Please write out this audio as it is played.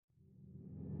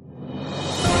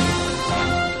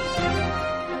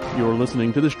You're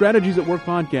listening to the Strategies at Work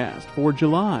podcast for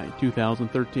July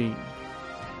 2013.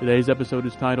 Today's episode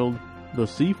is titled, The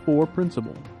C4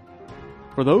 Principle.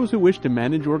 For those who wish to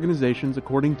manage organizations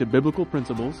according to biblical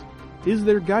principles, is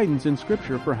there guidance in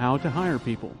Scripture for how to hire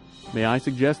people? May I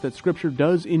suggest that Scripture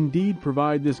does indeed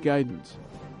provide this guidance.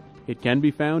 It can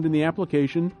be found in the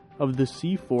application of the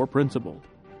C4 Principle.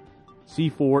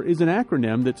 C4 is an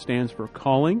acronym that stands for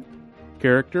calling,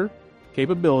 character,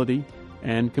 capability,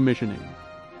 and commissioning.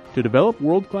 To develop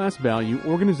world-class value,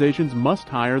 organizations must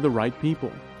hire the right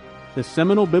people. The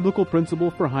seminal biblical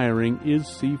principle for hiring is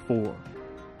C4.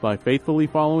 By faithfully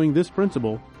following this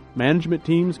principle, management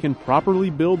teams can properly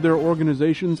build their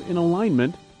organizations in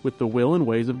alignment with the will and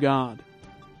ways of God.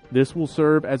 This will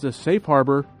serve as a safe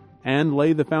harbor and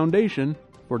lay the foundation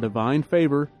for divine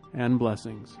favor and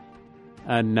blessings.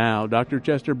 And now, Dr.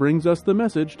 Chester brings us the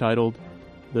message titled,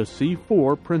 The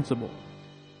C4 Principle.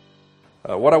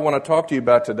 What I want to talk to you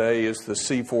about today is the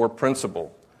C4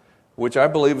 principle, which I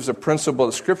believe is a principle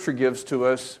that Scripture gives to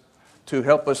us to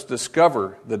help us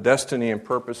discover the destiny and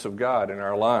purpose of God in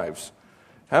our lives.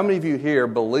 How many of you here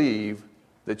believe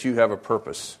that you have a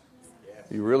purpose?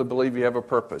 You really believe you have a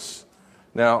purpose?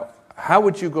 Now, how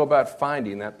would you go about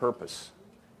finding that purpose?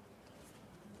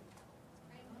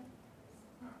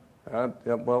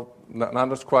 Not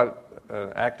just quite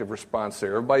an active response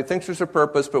there. Everybody thinks there's a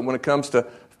purpose, but when it comes to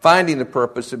finding the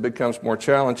purpose, it becomes more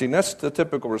challenging. That's the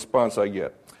typical response I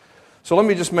get. So let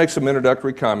me just make some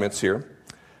introductory comments here.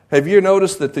 Have you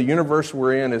noticed that the universe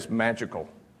we're in is magical?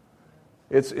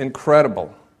 It's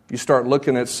incredible. You start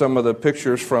looking at some of the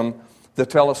pictures from the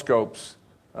telescopes,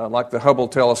 like the Hubble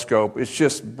telescope. It's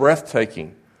just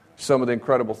breathtaking, some of the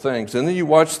incredible things. And then you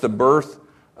watch the birth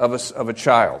of a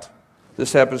child.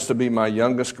 This happens to be my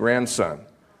youngest grandson,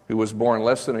 who was born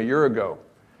less than a year ago.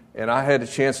 And I had a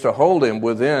chance to hold him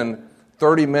within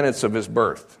 30 minutes of his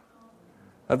birth.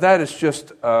 Now that is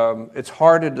just, it's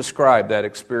hard to describe that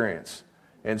experience.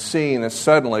 And seeing that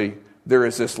suddenly there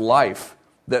is this life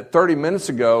that 30 minutes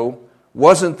ago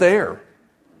wasn't there.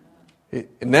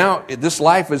 Now this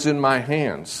life is in my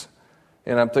hands.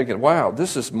 And I'm thinking, wow,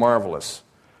 this is marvelous.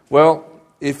 Well,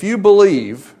 if you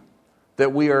believe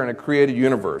that we are in a created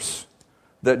universe,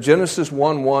 that Genesis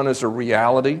 1:1 is a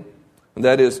reality, and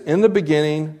that is, in the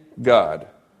beginning, God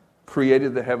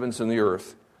created the heavens and the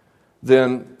earth,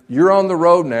 then you're on the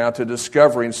road now to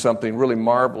discovering something really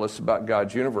marvelous about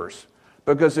God's universe.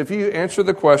 Because if you answer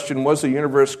the question, was the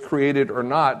universe created or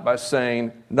not, by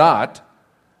saying not,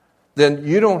 then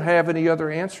you don't have any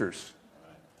other answers.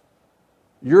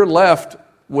 You're left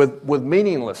with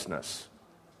meaninglessness.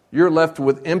 You're left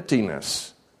with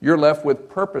emptiness. You're left with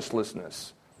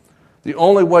purposelessness. The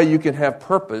only way you can have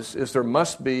purpose is there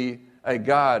must be a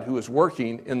God who is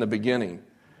working in the beginning,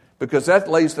 because that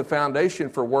lays the foundation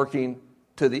for working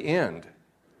to the end,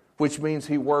 which means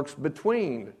he works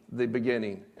between the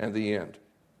beginning and the end.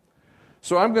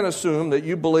 So I'm going to assume that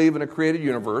you believe in a created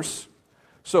universe.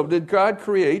 So did God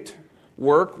create,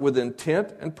 work with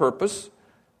intent and purpose?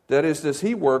 That is, does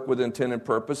he work with intent and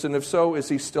purpose? And if so, is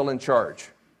he still in charge?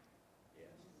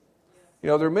 You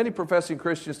know, there are many professing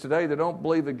Christians today that don't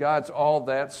believe that God's all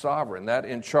that sovereign, that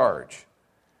in charge.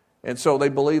 And so they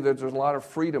believe that there's a lot of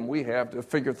freedom we have to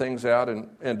figure things out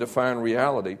and define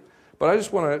reality. But I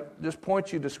just want to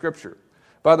point you to Scripture.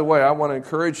 By the way, I want to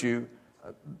encourage you,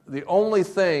 the only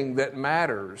thing that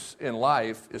matters in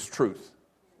life is truth.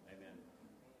 Amen.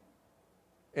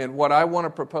 And what I want to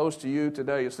propose to you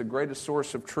today is the greatest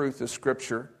source of truth is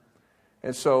Scripture.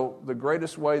 And so the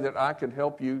greatest way that I can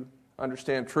help you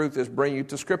understand truth is bring you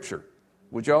to Scripture.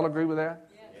 Would you all agree with that?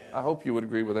 Yes. I hope you would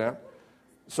agree with that.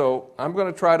 So I'm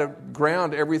going to try to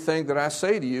ground everything that I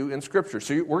say to you in Scripture.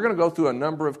 So we're going to go through a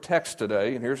number of texts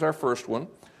today, and here's our first one,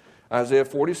 Isaiah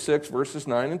 46, verses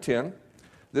 9 and 10.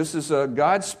 This is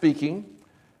God speaking.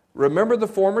 Remember the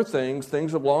former things,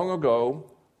 things of long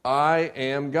ago. I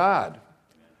am God.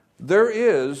 There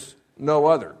is no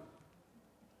other.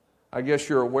 I guess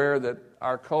you're aware that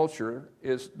our culture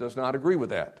does not agree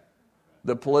with that.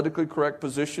 The politically correct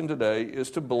position today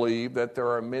is to believe that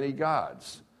there are many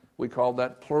gods. We call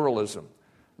that pluralism.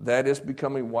 That is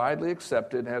becoming widely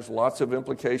accepted and has lots of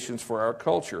implications for our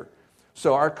culture.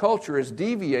 So our culture is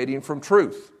deviating from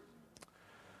truth.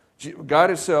 God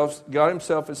himself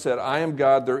has said, I am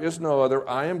God, there is no other.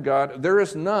 I am God, there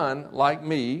is none like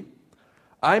me.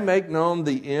 I make known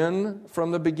the end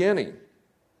from the beginning.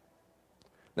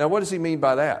 Now, what does he mean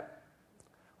by that?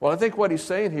 Well, I think what he's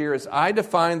saying here is I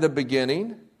define the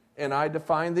beginning and I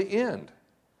define the end.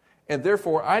 And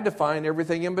therefore, I define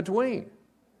everything in between.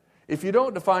 If you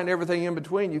don't define everything in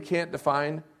between, you can't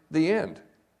define the end.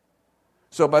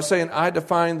 So by saying, I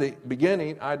define the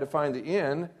beginning, I define the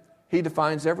end, he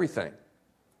defines everything.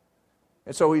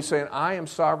 And so he's saying, I am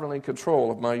sovereignly in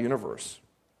control of my universe.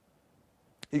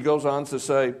 He goes on to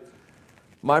say,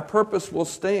 my purpose will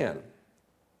stand.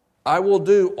 I will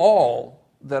do all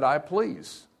that I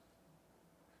please.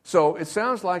 So it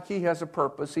sounds like he has a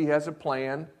purpose, he has a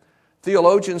plan.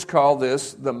 Theologians call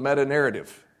this the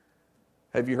meta-narrative.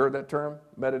 Have you heard that term,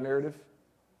 meta-narrative?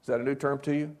 Is that a new term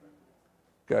to you?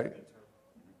 Okay.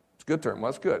 It's a good term.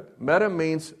 Well, that's good. Meta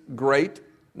means great.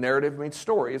 Narrative means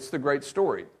story. It's the great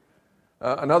story.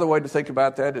 Another way to think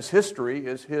about that is history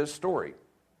is his story.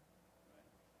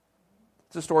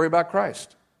 It's a story about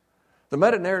Christ. The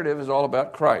meta-narrative is all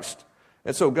about Christ.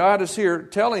 And so God is here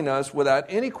telling us without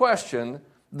any question,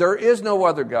 there is no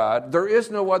other God. There is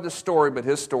no other story but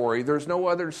his story. There's no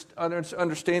other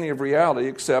understanding of reality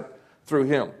except through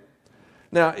him.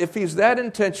 Now, if he's that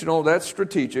intentional, that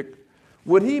strategic,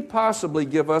 would he possibly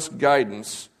give us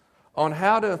guidance on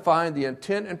how to find the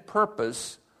intent and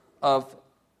purpose of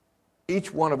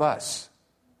each one of us?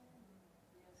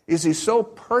 Is he so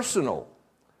personal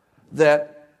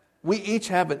that we each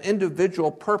have an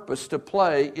individual purpose to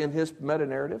play in his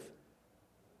meta-narrative?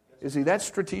 Is he that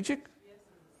strategic?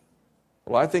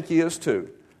 Well, I think he is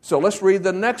too. So let's read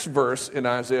the next verse in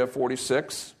Isaiah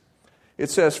 46. It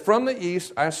says, from the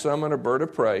east I summon a bird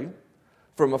of prey,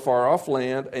 from a far-off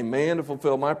land a man to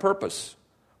fulfill my purpose.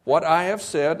 What I have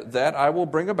said, that I will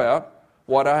bring about.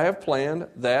 What I have planned,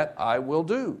 that I will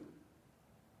do.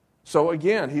 So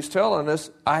again, he's telling us,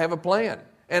 I have a plan,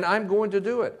 and I'm going to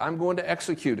do it. I'm going to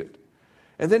execute it.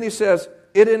 And then he says,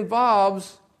 it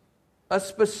involves a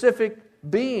specific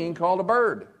being called a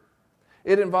bird.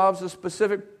 It involves a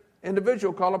specific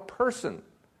individual called a person.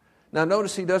 Now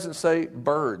notice he doesn't say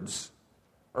birds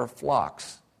or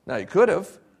flocks. Now he could have.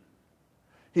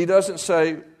 He doesn't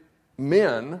say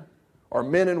men or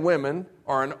men and women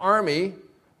or an army,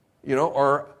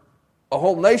 or a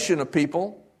whole nation of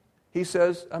people. He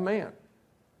says a man.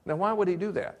 Now why would he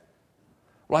do that?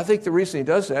 Well, I think the reason he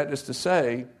does that is to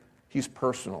say he's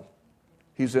personal.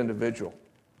 He's individual.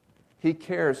 He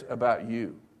cares about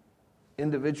you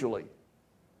individually.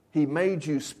 He made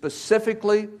you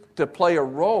specifically to play a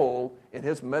role in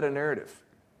his meta-narrative.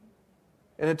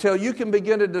 And until you can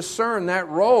begin to discern that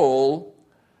role,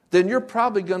 then you're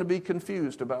probably going to be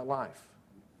confused about life.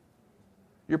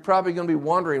 You're probably going to be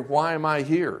wondering, why am I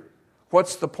here?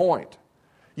 What's the point?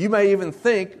 You may even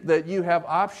think that you have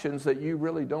options that you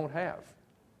really don't have.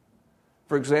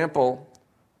 For example,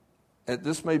 and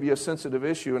this may be a sensitive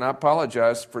issue, and I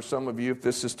apologize for some of you if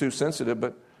this is too sensitive,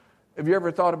 but have you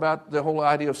ever thought about the whole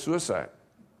idea of suicide?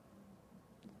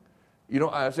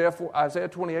 Isaiah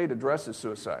 28 addresses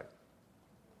suicide.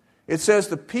 It says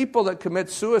the people that commit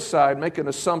suicide make an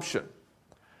assumption.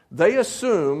 They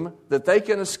assume that they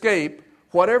can escape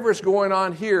whatever is going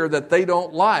on here that they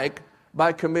don't like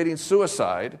by committing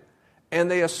suicide, and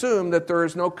they assume that there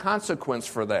is no consequence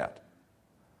for that.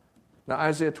 Now,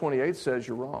 Isaiah 28 says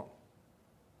you're wrong.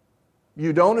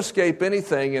 You don't escape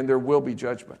anything, and there will be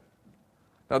judgment.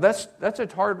 Now, that's a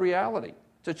hard reality.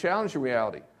 It's a challenging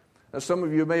reality. Now, some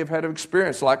of you may have had an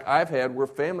experience like I've had where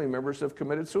family members have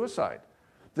committed suicide.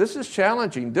 This is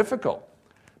challenging, difficult,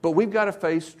 but we've got to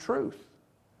face truth.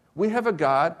 We have a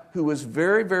God who is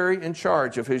very, very in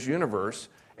charge of his universe,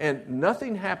 and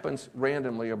nothing happens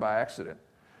randomly or by accident.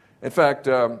 In fact,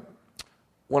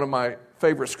 one of my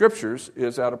favorite scriptures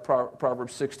is out of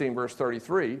Proverbs 16, verse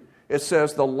 33. It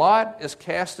says, the lot is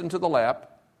cast into the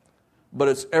lap, but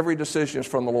its every decision is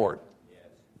from the Lord. Yes.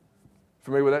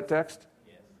 Familiar with that text?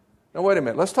 Yes. Now, wait a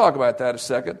minute. Let's talk about that a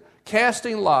second.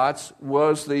 Casting lots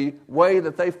was the way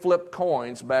that they flipped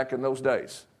coins back in those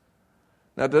days.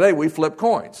 Now, today we flip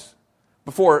coins.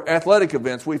 Before athletic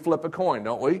events, we flip a coin,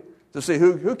 don't we? To see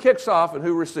who kicks off and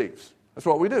who receives. That's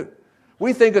what we do.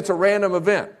 We think it's a random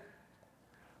event.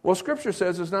 Well, Scripture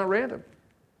says it's not random.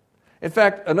 In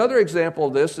fact, another example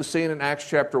of this is seen in Acts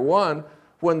chapter 1,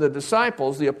 when the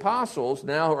disciples, the apostles,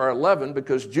 now are 11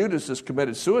 because Judas has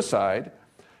committed suicide,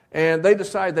 and they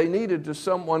decide they needed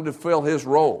someone to fill his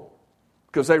role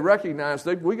because they recognize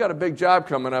we got a big job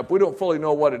coming up. We don't fully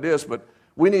know what it is, but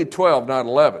we need 12, not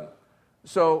 11.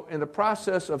 So in the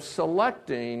process of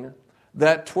selecting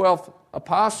that 12th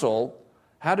apostle,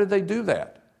 how did they do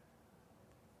that?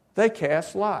 They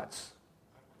cast lots.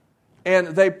 And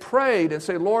they prayed and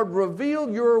said, Lord,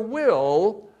 reveal your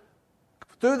will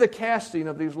through the casting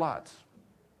of these lots.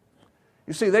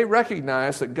 You see, they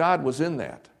recognized that God was in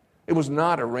that. It was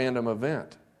not a random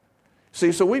event.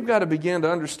 See, so we've got to begin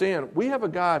to understand we have a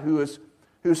God who's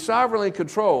sovereignly in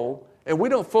control, and we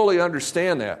don't fully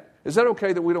understand that. Is that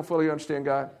okay that we don't fully understand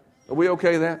God? Are we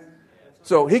okay with that?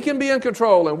 So he can be in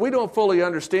control, and we don't fully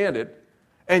understand it,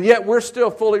 and yet we're still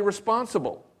fully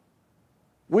responsible.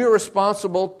 We are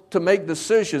responsible to make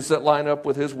decisions that line up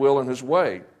with his will and his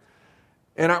way.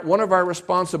 And one of our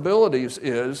responsibilities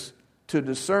is to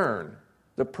discern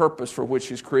the purpose for which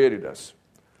he's created us.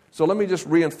 So let me just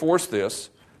reinforce this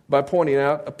by pointing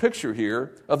out a picture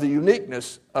here of the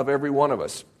uniqueness of every one of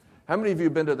us. How many of you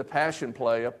have been to the Passion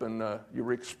Play up in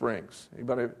Eureka Springs?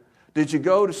 Anybody? Did you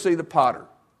go to see the Potter?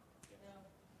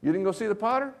 You didn't go see the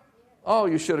Potter? Oh,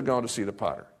 you should have gone to see the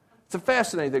Potter. It's a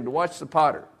fascinating thing to watch the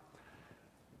Potter.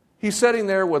 He's sitting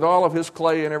there with all of his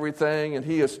clay and everything, and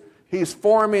he's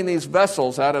forming these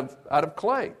vessels out of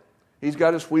clay. He's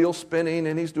got his wheel spinning,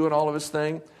 and he's doing all of his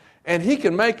thing. And he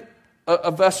can make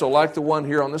a vessel like the one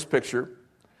here on this picture,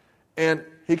 and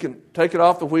he can take it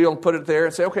off the wheel and put it there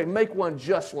and say, okay, make one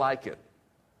just like it.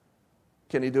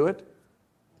 Can he do it?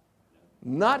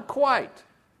 Not quite.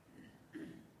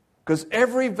 Because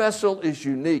every vessel is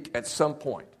unique at some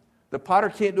point. The potter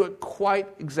can't do it quite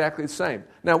exactly the same.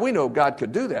 Now, we know God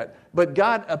could do that, but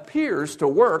God appears to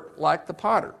work like the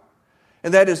potter.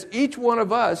 And that is, each one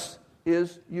of us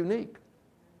is unique.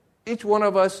 Each one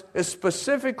of us is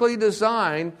specifically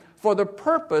designed for the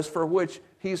purpose for which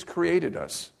he's created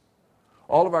us.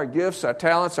 All of our gifts, our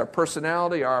talents, our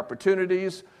personality, our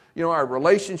opportunities, our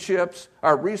relationships,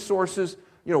 our resources,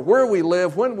 where we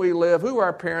live, when we live, who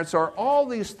our parents are, all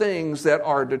these things that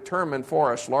are determined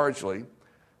for us largely.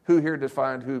 Who here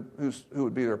defined who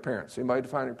would be their parents? Anybody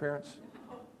define your parents?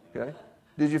 Okay.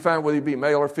 Did you find whether you be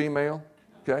male or female?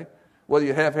 Okay. Whether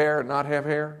you have hair or not have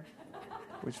hair?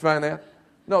 Did you find that?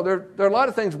 No, there are a lot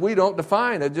of things we don't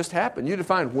define that just happen. You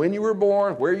define when you were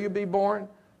born, where you be born.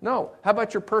 No. How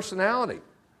about your personality?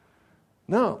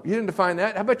 No, you didn't define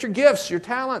that. How about your gifts, your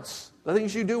talents, the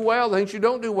things you do well, the things you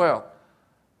don't do well?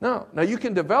 No. Now, you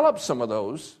can develop some of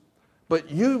those,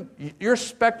 but your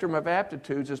spectrum of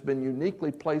aptitudes has been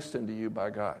uniquely placed into you by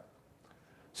God.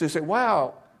 So you say,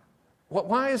 wow,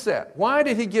 why is that? Why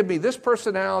did he give me this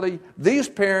personality, these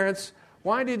parents?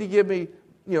 Why did he give me,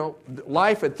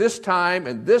 life at this time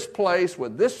and this place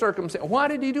with this circumstance? Why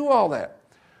did he do all that?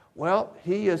 Well,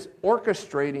 he is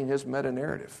orchestrating his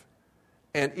meta-narrative,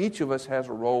 and each of us has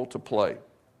a role to play.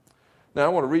 Now, I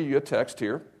want to read you a text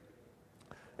here,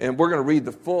 and we're going to read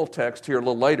the full text here a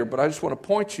little later, but I just want to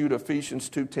point you to Ephesians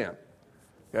 2:10.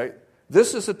 Okay?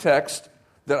 This is a text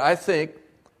that I think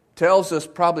tells us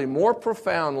probably more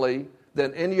profoundly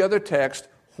than any other text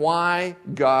why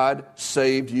God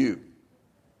saved you.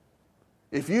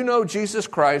 If you know Jesus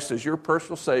Christ as your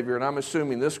personal Savior, and I'm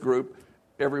assuming this group,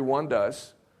 everyone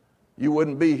does, you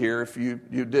wouldn't be here if you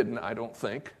didn't, I don't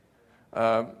think.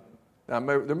 Now,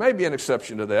 there may be an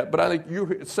exception to that, but I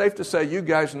think it's safe to say you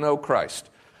guys know Christ.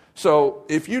 So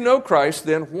if you know Christ,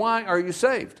 then why are you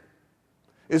saved?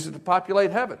 Is it to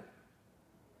populate heaven?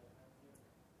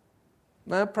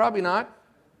 No, probably not.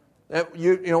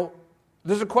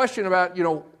 There's a question about,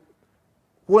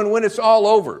 when it's all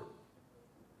over.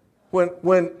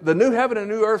 When the new heaven and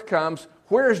new earth comes,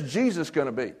 where's Jesus going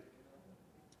to be?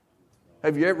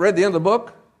 Have you ever read the end of the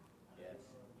book? Yes.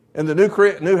 And the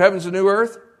new heavens and new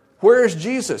earth? Where is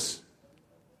Jesus?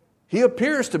 He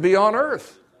appears to be on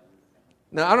earth.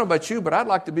 Now, I don't know about you, but I'd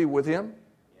like to be with him.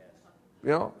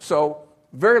 Yes. So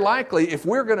very likely, if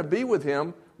we're going to be with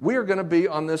him, we are going to be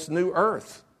on this new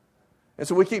earth. And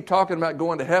so we keep talking about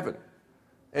going to heaven.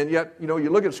 And yet, you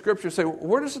look at Scripture and say, well,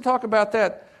 where does it talk about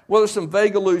that? Well, there's some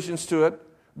vague allusions to it,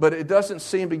 but it doesn't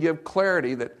seem to give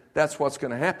clarity that that's what's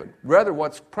going to happen. Rather,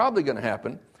 what's probably going to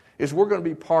happen is we're going to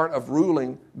be part of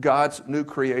ruling God's new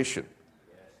creation.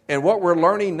 And what we're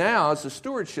learning now is the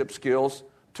stewardship skills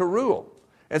to rule.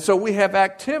 And so we have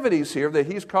activities here that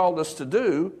he's called us to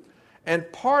do, and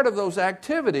part of those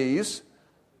activities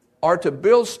are to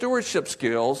build stewardship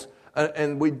skills,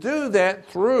 and we do that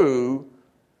through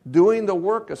doing the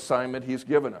work assignment he's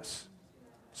given us.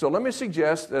 So let me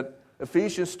suggest that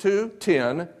Ephesians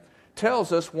 2:10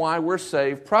 tells us why we're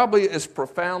saved, probably as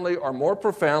profoundly or more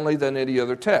profoundly than any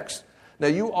other text. Now,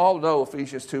 you all know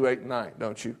Ephesians 2:8 and 9,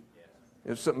 don't you?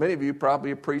 Yes. So many of you probably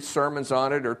have preached sermons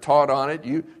on it or taught on it.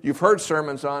 You've heard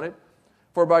sermons on it.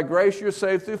 For by grace you're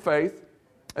saved through faith,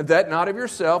 and that not of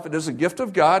yourself. It is a gift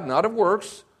of God, not of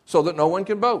works, so that no one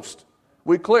can boast.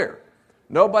 We clear.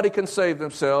 Nobody can save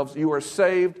themselves. You are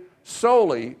saved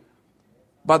solely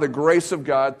by the grace of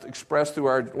God expressed through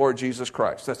our Lord Jesus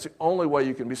Christ. That's the only way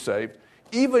you can be saved.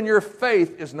 Even your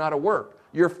faith is not a work.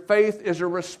 Your faith is a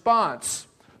response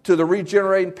to the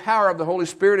regenerating power of the Holy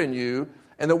Spirit in you,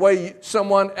 and the way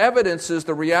someone evidences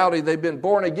the reality they've been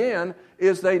born again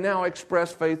is they now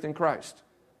express faith in Christ.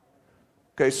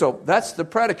 Okay, so that's the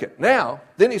predicate. Now,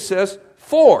 then he says,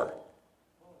 for.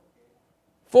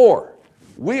 4,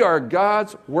 we are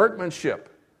God's workmanship,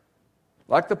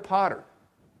 like the potter.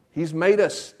 He's made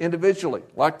us individually,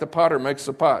 like the potter makes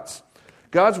the pots.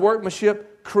 God's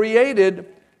workmanship created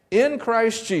in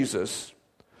Christ Jesus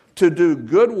to do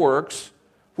good works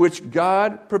which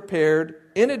God prepared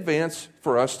in advance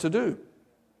for us to do.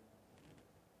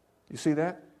 You see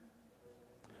that?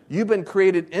 You've been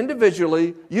created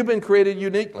individually. You've been created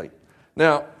uniquely.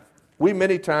 Now, we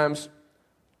many times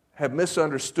have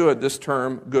misunderstood this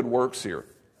term, good works, here.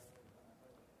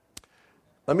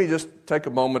 Let me just take a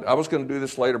moment. I was going to do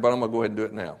this later, but I'm going to go ahead and do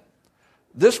it now.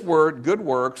 This word, good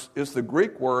works, is the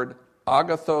Greek word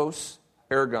agathos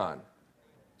ergon.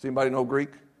 Does anybody know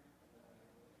Greek?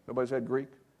 Nobody's had Greek?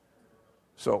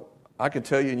 So I can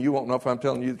tell you, and you won't know if I'm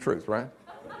telling you the truth, right?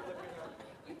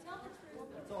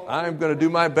 I'm going to do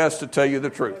my best to tell you the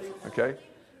truth, okay?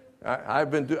 I've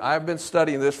been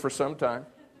studying this for some time.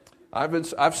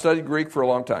 I've studied Greek for a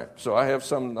long time, so I have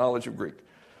some knowledge of Greek.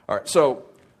 All right, so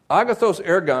agathos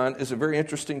ergon is a very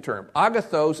interesting term.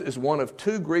 Agathos is one of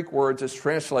 2 Greek words that's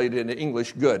translated into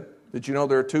English good. Did you know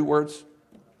there are 2 words?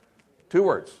 2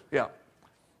 words, yeah.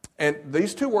 And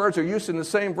these 2 words are used in the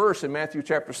same verse in Matthew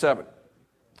chapter 7.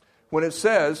 When it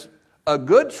says, a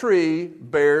good tree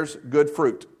bears good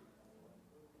fruit.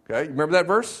 Okay, you remember that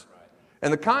verse?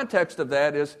 And the context of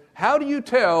that is, how do you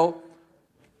tell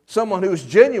someone who's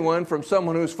genuine from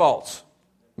someone who's false?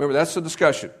 Remember, that's the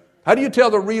discussion. How do you tell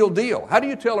the real deal? How do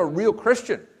you tell a real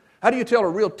Christian? How do you tell a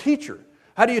real teacher?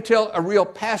 How do you tell a real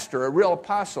pastor, a real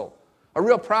apostle, a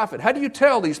real prophet? How do you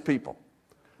tell these people?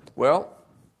 Well,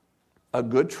 a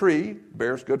good tree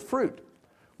bears good fruit.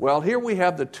 Well, here we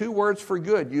have the 2 words for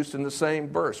good used in the same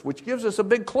verse, which gives us a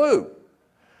big clue.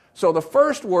 So the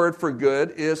first word for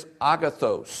good is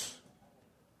agathos.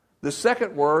 The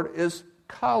second word is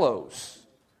kalos.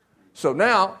 So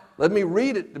now, let me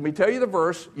read it. Let me tell you the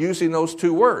verse using those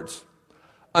 2 words.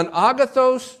 An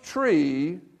agathos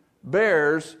tree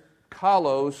bears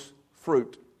kalos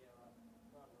fruit.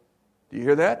 Do you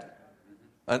hear that?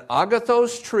 An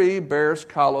agathos tree bears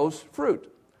kalos fruit.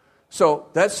 So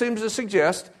that seems to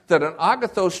suggest that an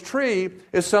agathos tree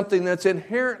is something that's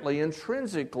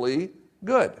intrinsically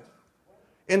good,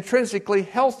 intrinsically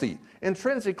healthy,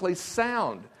 intrinsically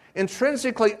sound,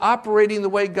 intrinsically operating the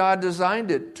way God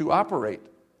designed it to operate.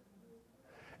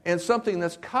 And something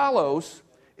that's kalos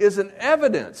is an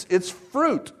evidence, it's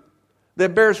fruit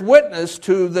that bears witness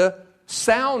to the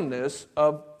soundness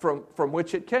from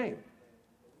which it came.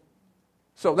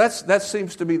 So that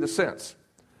seems to be the sense.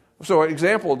 So an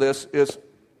example of this is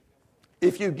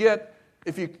if you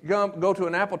go to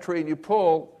an apple tree and you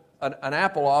pull an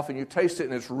apple off and you taste it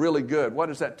and it's really good, what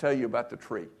does that tell you about the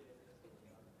tree?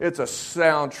 It's a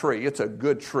sound tree. It's a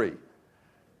good tree.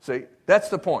 See, that's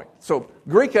the point. So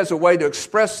Greek has a way to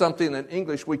express something in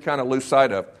English we kind of lose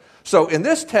sight of. So in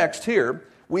this text here,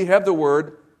 we have the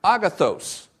word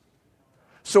agathos.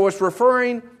 So it's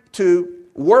referring to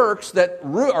works that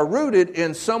are rooted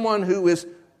in someone who is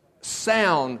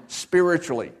sound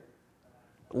spiritually,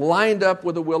 lined up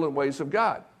with the will and ways of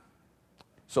God.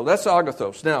 So that's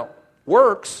agathos. Now,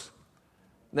 works.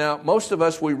 Now, most of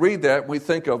us, we read that, we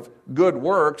think of good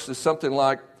works as something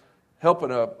like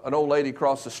helping an old lady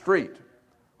cross the street,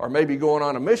 or maybe going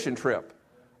on a mission trip,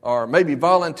 or maybe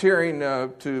volunteering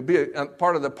to be a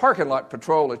part of the parking lot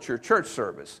patrol at your church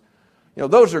service. You know,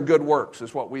 those are good works,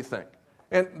 is what we think.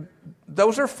 And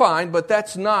those are fine, but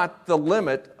that's not the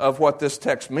limit of what this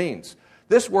text means.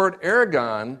 This word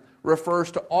ergon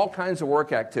refers to all kinds of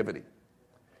work activity.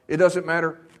 It doesn't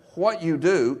matter what you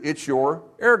do, it's your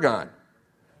ergon.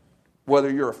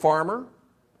 Whether you're a farmer,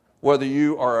 whether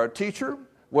you are a teacher,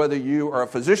 whether you are a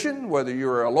physician, whether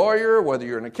you're a lawyer, whether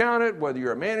you're an accountant, whether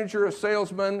you're a manager, a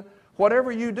salesman,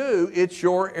 whatever you do, it's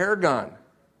your ergon.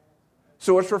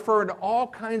 So it's referring to all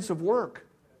kinds of work.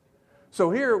 So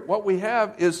here, what we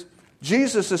have is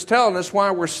Jesus is telling us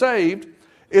why we're saved.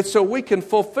 It's so we can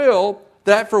fulfill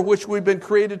that for which we've been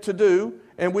created to do,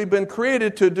 and we've been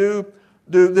created to do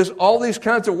all these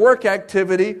kinds of work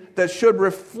activity that should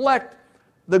reflect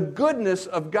the goodness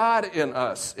of God in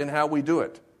us in how we do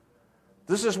it.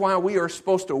 This is why we are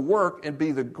supposed to work and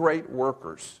be the great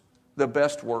workers, the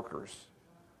best workers.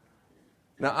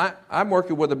 Now, I'm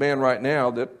working with a man right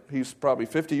now that he's probably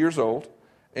 50 years old,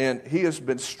 and he has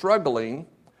been struggling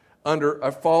under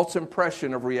a false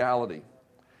impression of reality.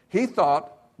 He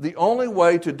thought the only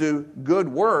way to do good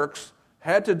works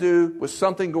had to do with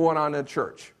something going on in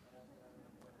church.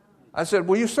 I said,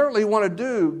 well, you certainly want to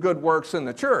do good works in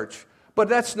the church, but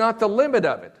that's not the limit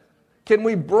of it. Can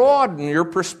we broaden your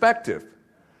perspective?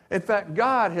 In fact,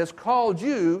 God has called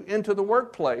you into the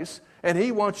workplace, and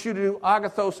He wants you to do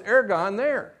agathos ergon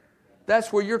there.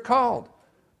 That's where you're called.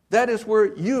 That is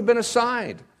where you've been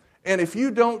assigned. And if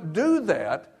you don't do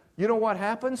that, you know what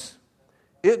happens?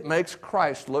 It makes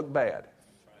Christ look bad.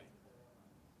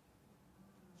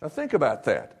 Now think about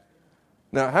that.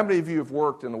 Now, how many of you have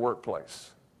worked in the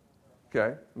workplace?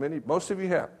 Okay, most of you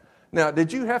have. Now,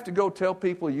 did you have to go tell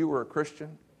people you were a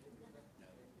Christian?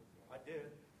 I did.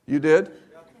 You did?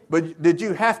 But did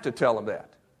you have to tell them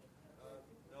that?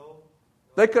 No.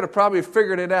 They could have probably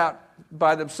figured it out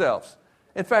by themselves.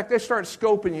 In fact, they start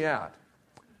scoping you out.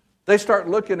 They start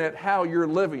looking at how you're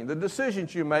living, the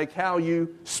decisions you make, how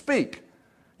you speak,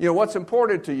 what's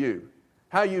important to you,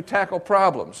 how you tackle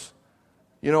problems,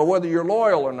 whether you're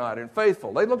loyal or not and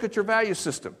faithful. They look at your value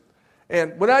system.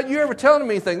 And without you ever telling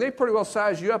them anything, they pretty well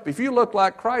size you up. If you look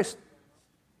like Christ,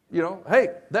 hey,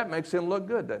 that makes him look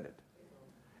good, doesn't it?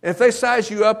 And if they size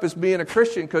you up as being a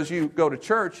Christian because you go to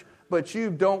church, but you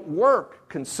don't work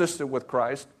consistent with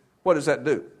Christ, what does that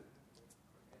do?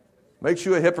 Makes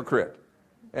you a hypocrite.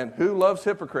 And who loves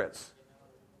hypocrites?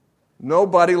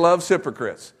 Nobody loves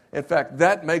hypocrites. In fact,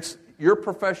 that makes your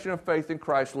profession of faith in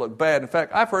Christ look bad. In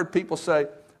fact, I've heard people say,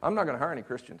 I'm not going to hire any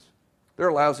Christians.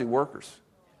 They're lousy workers.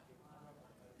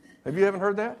 Have you ever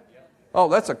heard that? Oh,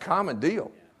 that's a common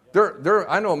deal.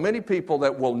 I know many people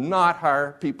that will not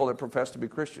hire people that profess to be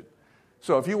Christian.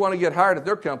 So if you want to get hired at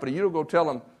their company, you don't go tell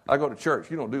them, I go to church.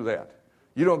 You don't do that.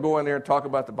 You don't go in there and talk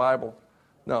about the Bible.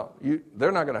 No,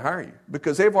 they're not going to hire you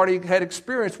because they've already had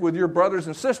experience with your brothers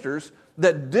and sisters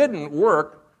that didn't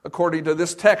work according to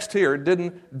this text here,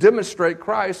 didn't demonstrate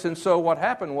Christ. And so what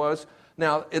happened was,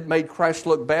 now it made Christ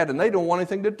look bad, and they don't want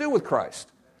anything to do with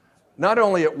Christ. Not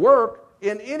only at work,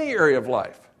 in any area of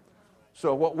life.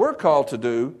 So what we're called to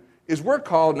do is we're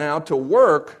called now to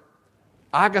work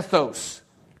agathos,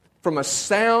 from a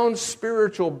sound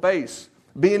spiritual base,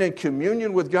 being in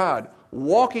communion with God,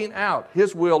 walking out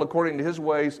his will according to his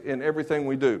ways in everything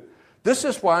we do. This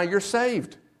is why you're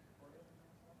saved.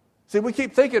 See, we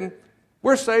keep thinking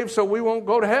we're saved so we won't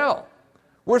go to hell.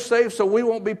 We're saved so we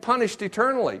won't be punished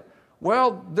eternally.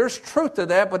 Well, there's truth to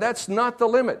that, but that's not the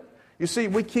limit. You see,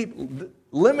 we keep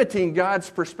limiting God's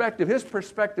perspective. His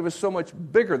perspective is so much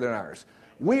bigger than ours.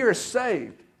 We are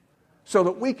saved so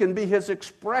that we can be his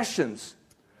expressions.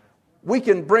 We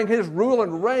can bring his rule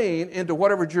and reign into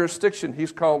whatever jurisdiction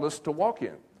he's called us to walk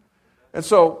in. And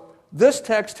so this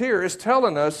text here is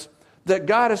telling us that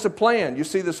God has a plan. You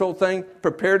see this whole thing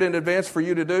prepared in advance for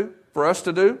you to do, for us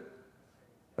to do?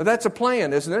 Well, that's a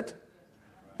plan, isn't it?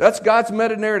 That's God's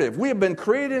meta-narrative. We have been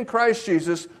created in Christ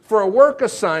Jesus for a work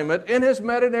assignment in his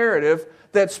meta-narrative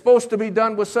that's supposed to be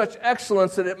done with such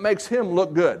excellence that it makes him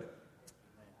look good.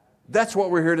 That's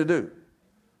what we're here to do.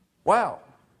 Wow.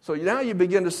 So now you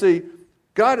begin to see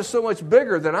God is so much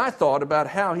bigger than I thought about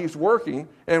how he's working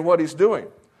and what he's doing.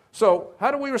 So how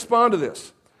do we respond to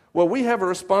this? Well, we have a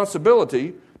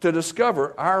responsibility to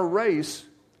discover our race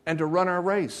and to run our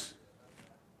race.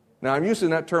 Now, I'm using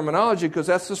that terminology because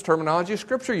that's this terminology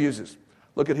Scripture uses.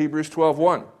 Look at Hebrews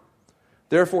 12:1.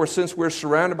 Therefore, since we're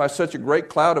surrounded by such a great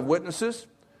cloud of witnesses,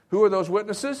 who are those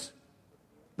witnesses?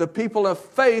 The people of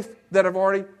faith that have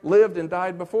already lived and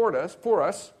died for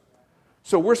us.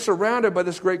 So we're surrounded by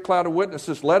this great cloud of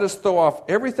witnesses. Let us throw off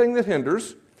everything that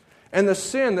hinders and the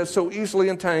sin that so easily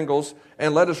entangles,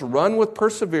 and let us run with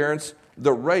perseverance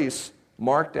the race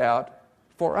marked out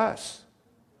for us.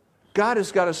 God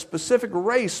has got a specific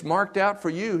race marked out for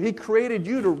you. He created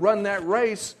you to run that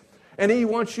race, and he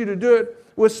wants you to do it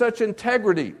with such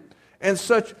integrity and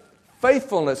such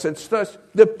faithfulness and such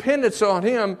dependence on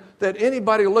him that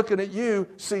anybody looking at you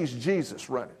sees Jesus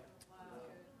running.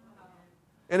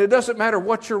 And it doesn't matter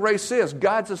what your race is.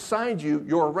 God's assigned you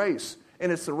your race,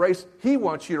 and it's the race he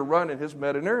wants you to run in his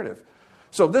meta-narrative.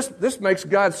 So this makes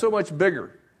God so much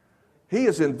bigger. He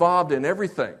is involved in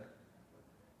everything.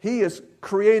 He has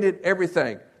created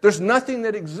everything. There's nothing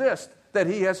that exists that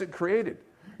he hasn't created.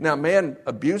 Now, man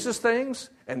abuses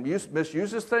things and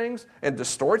misuses things and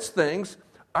distorts things.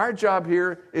 Our job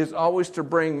here is always to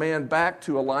bring man back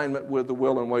to alignment with the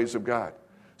will and ways of God.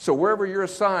 So wherever you're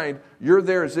assigned, you're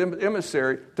there as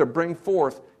emissary to bring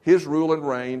forth his rule and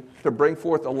reign, to bring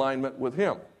forth alignment with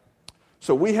him.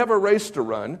 So we have a race to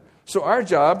run. So our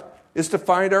job is to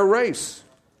find our race.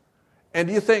 And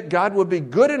do you think God would be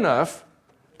good enough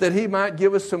that he might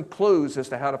give us some clues as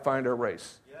to how to find our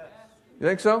race? Yes. You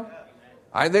think so? Yes.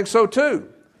 I think so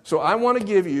too. So I want to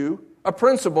give you a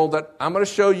principle that I'm going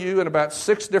to show you in about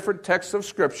 6 different texts of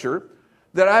Scripture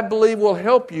that I believe will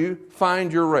help you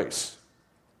find your race.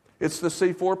 It's the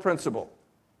C4 principle.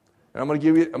 And I'm going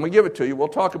to give it to you. We'll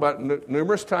talk about it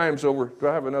numerous times over. Do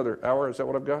I have another hour? Is that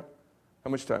what I've got?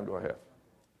 How much time do I have?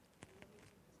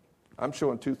 I'm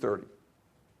showing 2:30.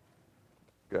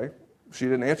 Okay? She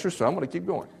didn't answer, so I'm going to keep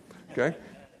going. Okay?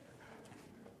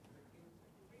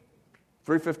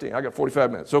 3:15. I got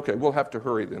 45 minutes. Okay, we'll have to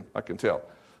hurry then, I can tell.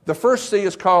 The first C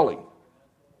is calling.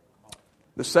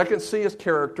 The second C is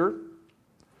character.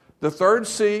 The third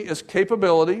C is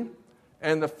capability.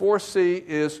 And the fourth C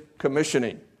is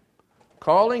commissioning.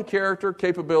 Calling, character,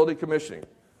 capability, commissioning.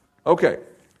 Okay,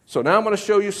 so now I'm going to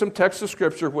show you some text of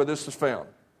Scripture where this is found.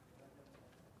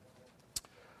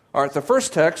 All right, the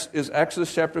first text is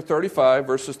Exodus chapter 35,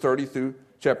 verses 30 through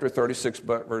chapter 36,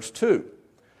 verse 2.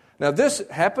 Now, this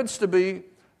happens to be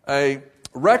a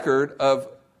record of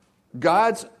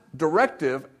God's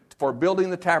directive for building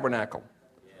the tabernacle.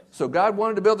 So God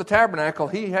wanted to build the tabernacle.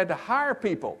 He had to hire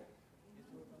people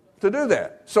to do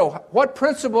that. So what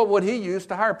principle would he use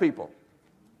to hire people?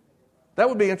 That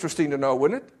would be interesting to know,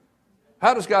 wouldn't it?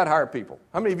 How does God hire people?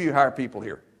 How many of you hire people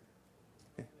here?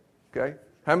 Okay.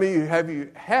 How many of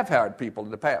you have hired people in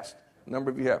the past? A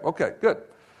number of you have. Okay, good.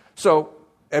 So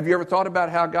have you ever thought about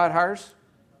how God hires?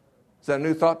 Is that a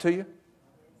new thought to you?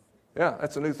 Yeah,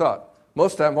 that's a new thought.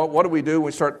 Most of the time, what do we do when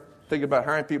we start thinking about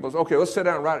hiring people? Is, okay, let's sit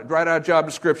down and write out a job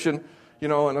description,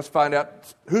 and let's find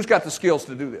out who's got the skills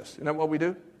to do this. Isn't that what we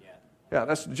do? Yeah,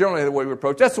 that's generally the way we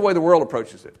approach it. That's the way the world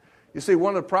approaches it. You see,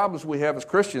 one of the problems we have as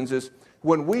Christians is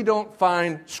when we don't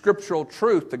find scriptural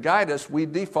truth to guide us, we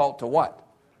default to what?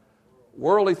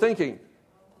 Worldly thinking.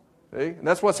 See? And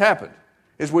that's what's happened.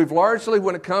 Is we've largely,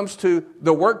 when it comes to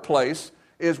the workplace,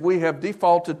 is we have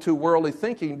defaulted to worldly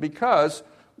thinking because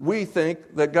we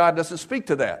think that God doesn't speak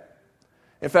to that.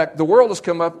 In fact, the world has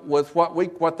come up with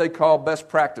what they call best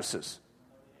practices.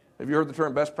 Have you heard the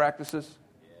term best practices?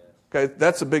 Okay,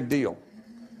 that's a big deal.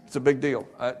 It's a big deal.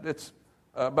 It's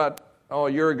about a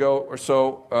year ago or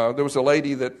so, there was a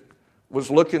lady that was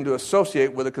looking to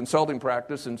associate with a consulting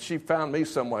practice, and she found me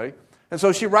some way. And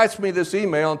so she writes me this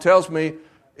email and tells me,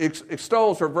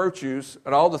 extols her virtues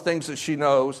and all the things that she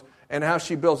knows and how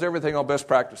she builds everything on best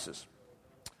practices.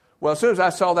 Well, as soon as I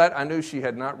saw that, I knew she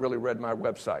had not really read my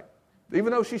website,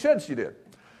 even though she said she did.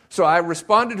 So I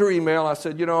responded to her email. I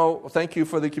said, thank you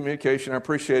for the communication. I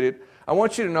appreciate it. I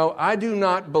want you to know I do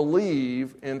not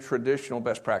believe in traditional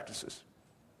best practices.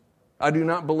 I do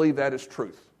not believe that is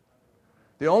truth.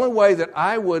 The only way that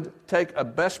I would take a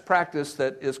best practice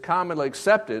that is commonly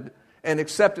accepted and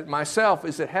accept it myself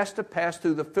is it has to pass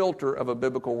through the filter of a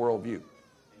biblical worldview. Amen.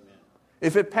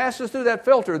 If it passes through that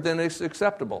filter, then it's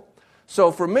acceptable.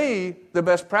 So for me, the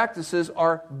best practices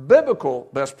are biblical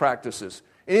best practices.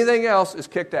 Anything else is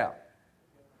kicked out.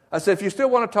 I said, if you still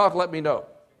want to talk, let me know.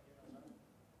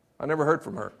 I never heard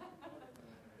from her.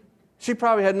 She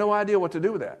probably had no idea what to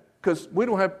do with that because we're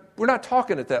not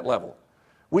talking at that level.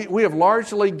 We have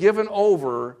largely given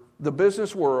over the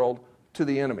business world to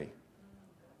the enemy.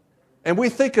 And we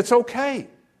think it's okay.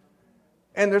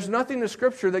 And there's nothing in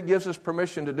Scripture that gives us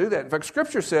permission to do that. In fact,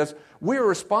 Scripture says we are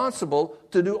responsible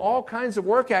to do all kinds of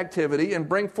work activity and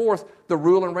bring forth the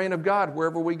rule and reign of God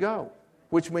wherever we go,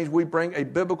 which means we bring a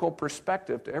biblical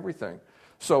perspective to everything.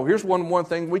 So here's one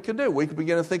thing we could do. We could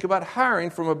begin to think about hiring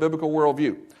from a biblical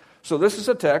worldview. So this is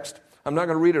a text. I'm not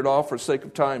going to read it all for the sake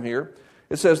of time here.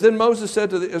 It says, Then Moses said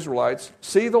to the Israelites,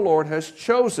 See, the Lord has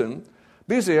chosen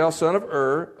Bezalel, son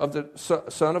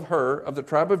of Hur, of the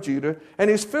tribe of Judah, and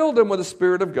he's filled him with the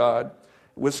Spirit of God,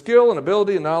 with skill and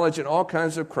ability and knowledge in all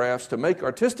kinds of crafts, to make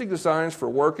artistic designs for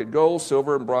work in gold,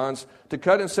 silver, and bronze, to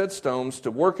cut and set stones, to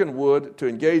work in wood, to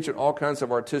engage in all kinds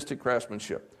of artistic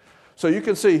craftsmanship. So you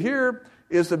can see here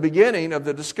is the beginning of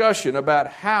the discussion about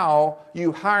how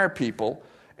you hire people,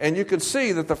 and you can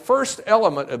see that the first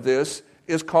element of this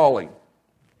is calling.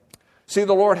 See,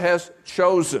 the Lord has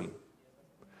chosen.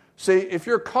 See, if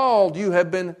you're called, you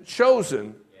have been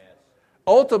chosen,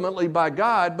 ultimately by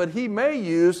God, but He may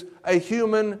use a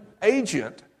human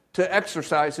agent to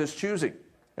exercise His choosing.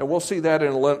 And we'll see that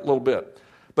in a little bit.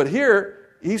 But here,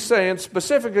 He's saying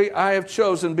specifically, I have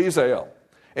chosen Bezalel.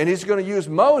 And He's going to use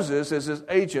Moses as His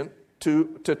agent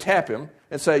to tap him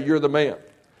and say, you're the man.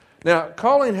 Now,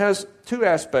 calling has two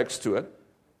aspects to it.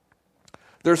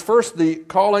 There's first the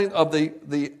calling of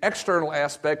the external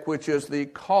aspect, which is the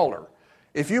caller.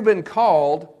 If you've been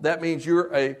called, that means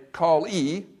you're a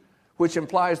callee, which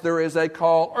implies there is a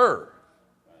caller.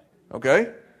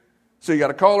 Okay? So you got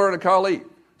a caller and a callee.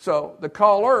 So the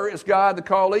caller is God, the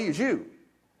callee is you.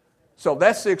 So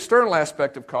that's the external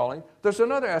aspect of calling. There's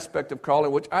another aspect of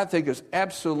calling, which I think is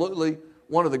absolutely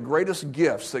one of the greatest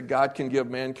gifts that God can give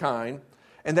mankind,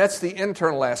 and that's the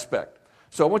internal aspect.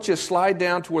 So I want you to slide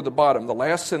down toward the bottom, the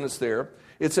last sentence there.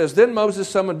 It says, Then Moses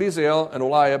summoned Bezalel and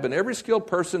Oliab and every skilled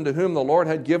person to whom the Lord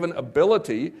had given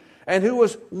ability and who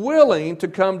was willing to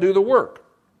come do the work.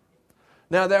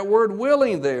 Now, that word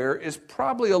willing there is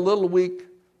probably a little weak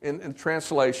in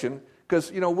translation because,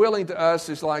 willing to us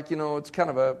is like, it's kind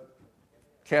of a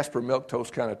Casper milk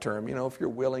toast kind of term. If you're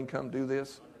willing, come do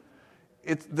this.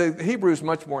 The Hebrew is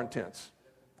much more intense.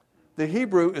 The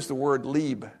Hebrew is the word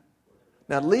lib.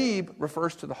 Now, lib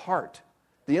refers to the heart.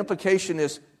 The implication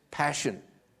is passion.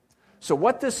 So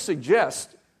what this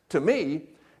suggests to me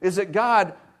is that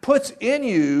God puts in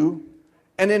you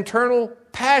an internal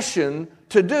passion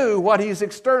to do what He's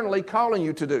externally calling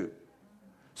you to do.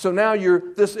 So now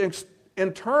this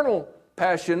internal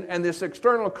passion and this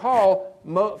external call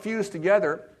fused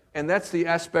together, and that's the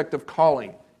aspect of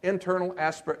calling. Internal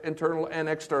and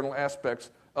external aspects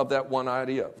of that one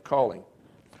idea of calling.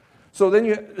 So then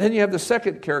you have the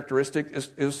second characteristic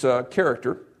is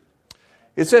character.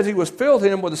 It says He was filled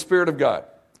him with the Spirit of God.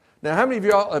 Now, how many of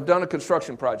y'all have done a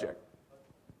construction project?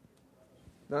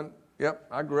 Done? Yep,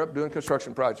 I grew up doing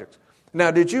construction projects.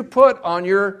 Now, did you put on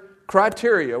your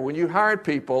criteria when you hired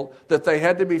people that they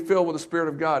had to be filled with the Spirit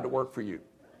of God to work for you?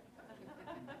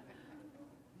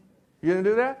 You didn't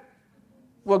do that?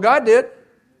 Well, God did.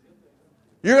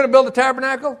 You're going to build a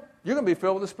tabernacle? You're going to be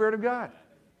filled with the Spirit of God. I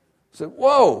said,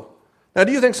 whoa. Now,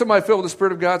 do you think somebody filled with the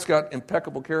Spirit of God's got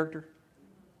impeccable character?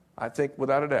 I think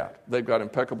without a doubt they've got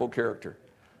impeccable character.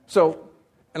 So,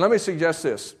 and let me suggest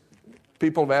this.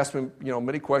 People have asked me,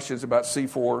 many questions about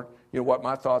C4, what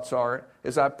my thoughts are.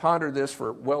 As I've pondered this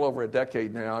for well over a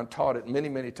decade now and taught it many,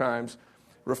 many times,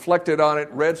 reflected on it,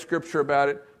 read Scripture about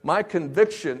it, my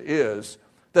conviction is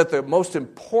that the most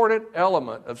important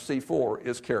element of C4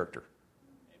 is character.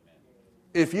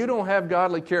 If you don't have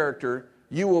godly character,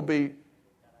 you will be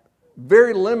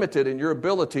very limited in your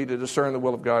ability to discern the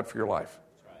will of God for your life.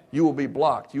 You will be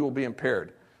blocked. You will be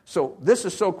impaired. So this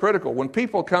is so critical. When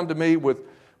people come to me with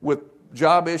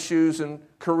job issues and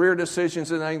career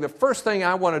decisions and everything, the first thing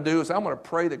I want to do is I want to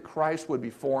pray that Christ would be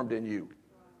formed in you.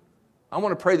 I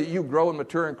want to pray that you grow and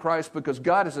mature in Christ because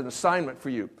God has an assignment for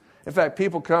you. In fact,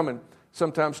 people come and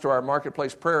sometimes to our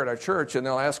marketplace prayer at our church and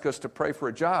they'll ask us to pray for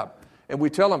a job. And we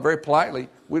tell them very politely,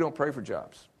 we don't pray for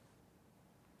jobs.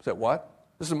 I said, what?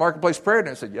 This is a marketplace prayer. And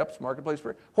I said, yep, it's marketplace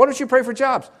prayer. Why don't you pray for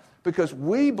jobs? Because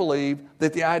we believe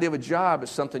that the idea of a job is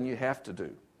something you have to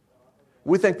do.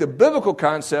 We think the biblical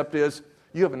concept is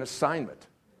you have an assignment.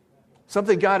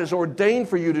 Something God has ordained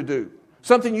for you to do.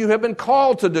 Something you have been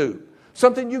called to do.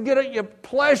 Something you get a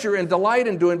pleasure and delight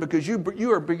in doing because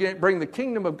you are bringing the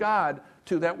kingdom of God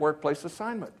to that workplace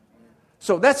assignment.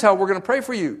 So that's how we're going to pray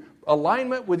for you.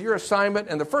 Alignment with your assignment,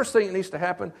 and the first thing that needs to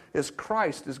happen is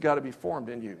Christ has got to be formed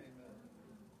in you.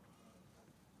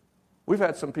 We've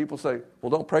had some people say, well,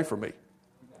 don't pray for me,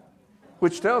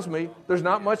 which tells me there's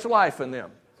not much life in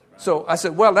them. So I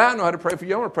said, well, now I know how to pray for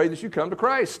you. I want to pray that you come to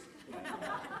Christ.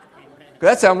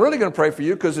 That's how I'm really going to pray for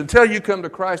you, because until you come to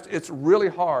Christ, it's really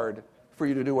hard for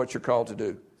you to do what you're called to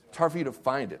do. It's hard for you to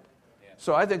find it.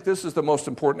 So I think this is the most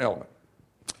important element.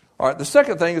 All right, the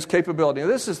second thing is capability. Now,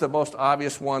 this is the most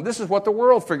obvious one. This is what the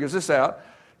world figures this out.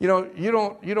 You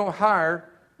don't hire,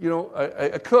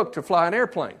 a cook to fly an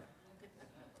airplane.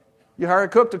 You hire a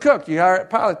cook to cook. You hire a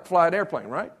pilot to fly an airplane,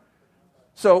 right?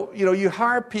 So, you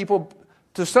hire people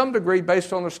to some degree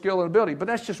based on their skill and ability, but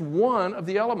that's just one of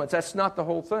the elements. That's not the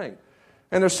whole thing.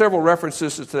 And there's several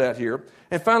references to that here.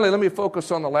 And finally, let me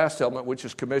focus on the last element, which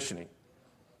is commissioning.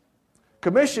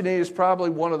 Commissioning is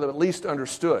probably one of the least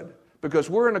understood, because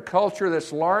we're in a culture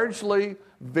that's largely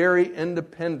very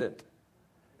independent.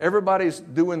 Everybody's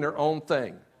doing their own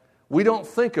thing. We don't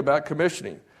think about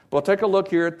commissioning. Well, take a look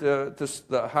here at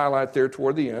the highlight there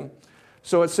toward the end.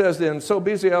 So it says then, so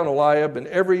Bezalel and Eliab and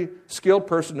every skilled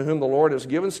person to whom the Lord has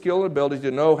given skill and ability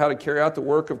to know how to carry out the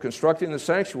work of constructing the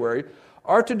sanctuary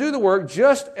are to do the work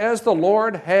just as the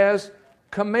Lord has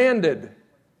commanded.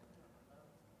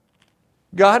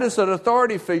 God is an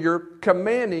authority figure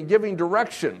commanding, giving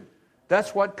direction.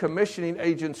 That's what commissioning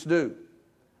agents do.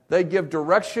 They give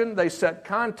direction, they set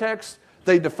context,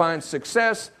 they define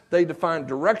success, they define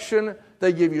direction,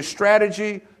 they give you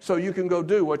strategy so you can go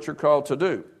do what you're called to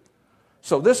do.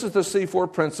 So this is the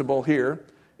C4 principle here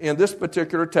in this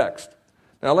particular text.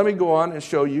 Now let me go on and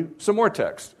show you some more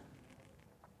text.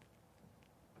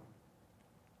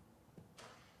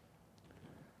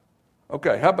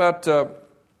 Okay, how about,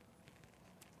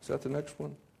 is that the next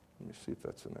one? Let me see if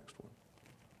that's the next one.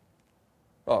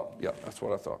 Oh, yeah, that's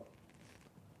what I thought.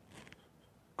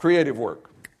 Creative work.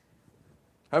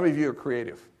 How many of you are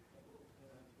creative?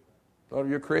 A lot of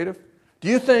you are creative? Do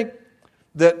you think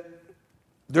that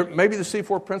maybe the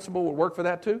C4 principle would work for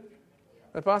that too?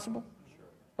 Is that possible?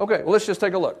 Okay, well, let's just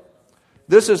take a look.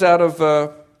 This is out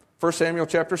of 1 Samuel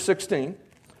chapter 16.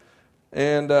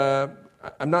 And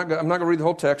I'm not going to read the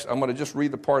whole text. I'm going to just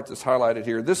read the part that's highlighted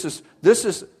here. This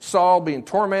is Saul being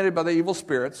tormented by the evil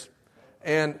spirits.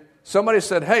 And somebody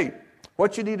said, hey,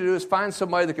 what you need to do is find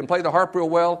somebody that can play the harp real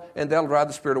well, and that'll drive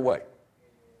the spirit away.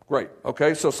 Great.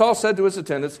 Okay, so Saul said to his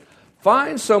attendants,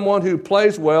 find someone who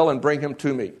plays well and bring him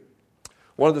to me.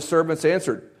 One of the servants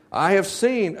answered, I have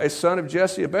seen a son of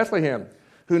Jesse of Bethlehem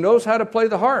who knows how to play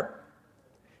the harp.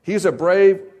 He's a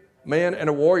brave man and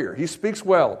a warrior. He speaks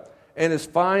well and is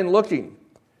fine looking,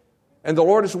 and the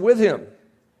Lord is with him.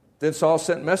 Then Saul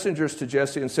sent messengers to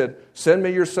Jesse and said, send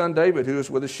me your son David, who is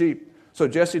with the sheep. So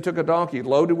Jesse took a donkey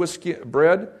loaded with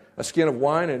bread, a skin of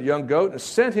wine, and a young goat, and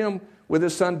sent him with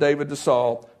his son David to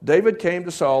Saul. David came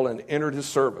to Saul and entered his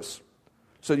service.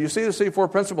 So do you see the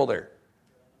C4 principle there?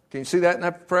 Can you see that in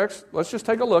that text? Let's just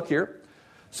take a look here.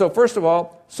 So first of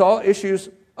all, Saul issues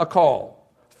a call.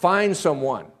 Find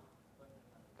someone.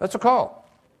 That's a call.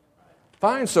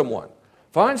 Find someone.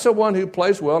 Find someone who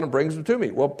plays well and brings them to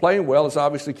me. Well, playing well is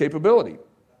obviously capability.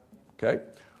 Okay?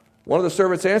 One of the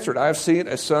servants answered, I have seen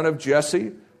a son of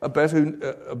Jesse of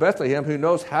Bethlehem who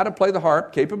knows how to play the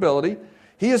harp, capability.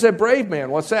 He is a brave man.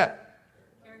 What's that?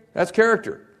 That's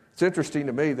character. It's interesting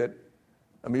to me that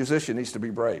a musician needs to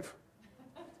be brave.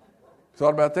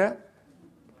 Thought about that?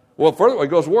 Well, further, it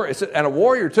goes warrior. And a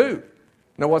warrior too.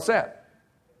 Now, what's that?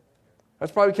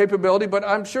 That's probably capability, but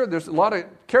I'm sure there's a lot of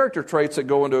character traits that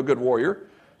go into a good warrior.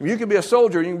 I mean, you can be a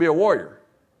soldier and you can be a warrior.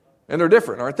 And they're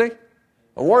different, aren't they?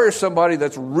 A warrior is somebody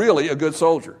that's really a good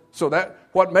soldier. So that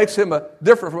what makes him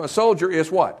different from a soldier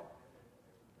is what?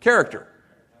 Character.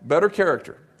 Better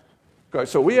character. Okay,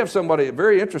 so we have somebody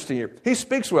very interesting here. He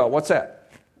speaks well. What's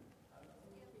that?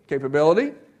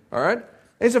 Capability. All right.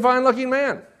 He's a fine-looking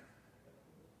man.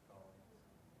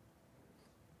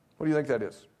 What do you think that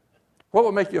is? What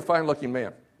will make you a fine-looking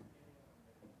man?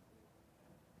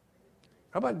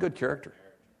 How about good character?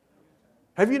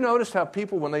 Have you noticed how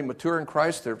people, when they mature in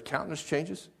Christ, their countenance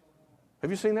changes?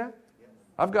 Have you seen that?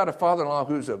 I've got a father-in-law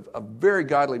who's a very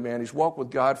godly man. He's walked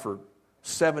with God for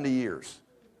 70 years.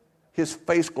 His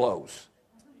face glows.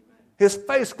 His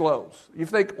face glows. You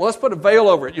think, well, let's put a veil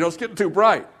over it. It's getting too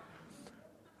bright.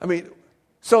 I mean,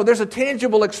 so there's a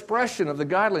tangible expression of the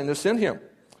godliness in him.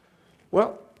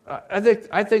 Well, I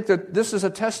think that this is a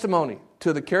testimony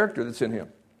to the character that's in him.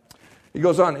 He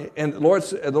goes on, and the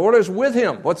Lord is with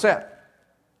him. What's that?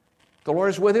 The Lord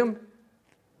is with him.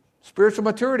 Spiritual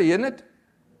maturity, isn't it?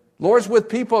 The Lord's with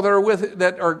people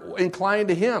that are inclined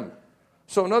to him.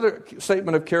 So another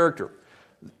statement of character.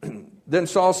 Then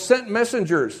Saul sent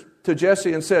messengers to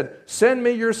Jesse and said, send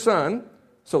me your son.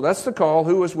 So that's the call,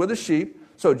 who was with the sheep.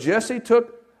 So Jesse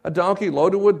took a donkey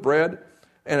loaded with bread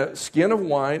and a skin of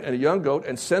wine and a young goat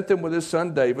and sent them with his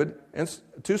son David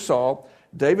to Saul.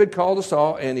 David called to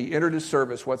Saul and he entered his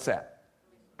service. What's that?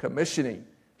 Commissioning.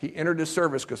 He entered his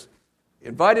service because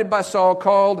invited by Saul,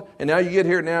 called, and now you get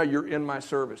here, now you're in my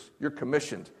service. You're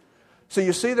commissioned. So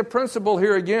you see the principle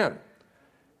here again.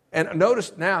 And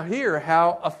notice now here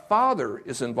how a father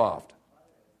is involved.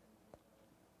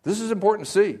 This is important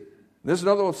to see. This is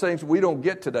another one of those things we don't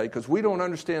get today because we don't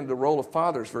understand the role of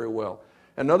fathers very well.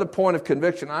 Another point of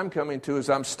conviction I'm coming to as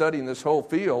I'm studying this whole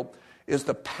field is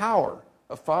the power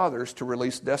of fathers to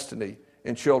release destiny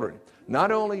in children.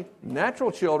 Not only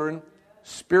natural children,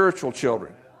 spiritual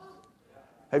children.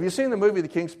 Have you seen the movie The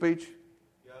King's Speech?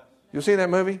 Yes. You've seen that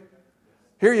movie?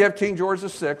 Here you have King George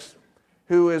VI,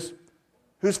 whose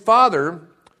father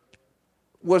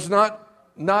was not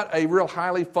a real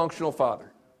highly functional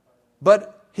father.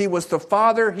 But he was the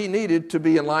father he needed to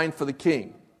be in line for the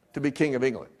king, to be king of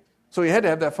England. So he had to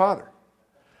have that father.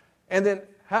 And then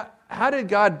how did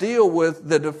God deal with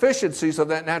the deficiencies of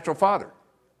that natural father?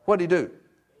 What did he do?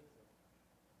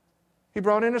 He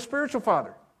brought in a spiritual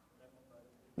father.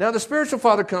 Now the spiritual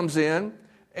father comes in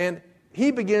and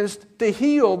he begins to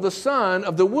heal the son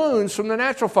of the wounds from the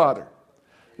natural father.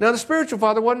 Now the spiritual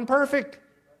father wasn't perfect.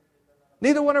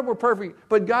 Neither one of them were perfect.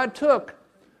 But God took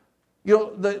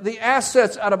the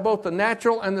assets out of both the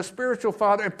natural and the spiritual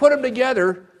father and put them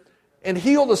together and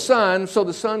heal the son so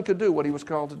the son could do what he was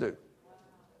called to do.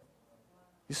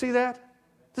 You see that?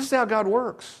 This is how God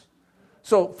works.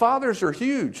 So fathers are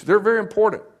huge. They're very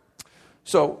important.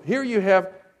 So here you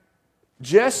have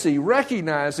Jesse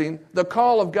recognizing the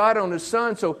call of God on his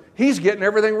son, so he's getting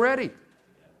everything ready.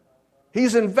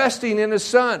 He's investing in his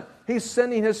son. He's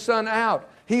sending his son out.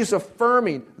 He's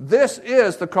affirming this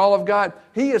is the call of God.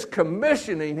 He is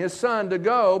commissioning his son to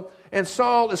go, and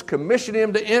Saul is commissioning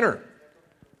him to enter.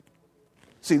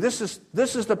 See, this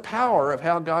is the power of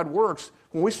how God works.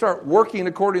 When we start working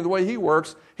according to the way he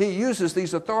works, he uses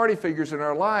these authority figures in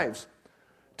our lives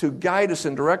to guide us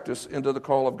and direct us into the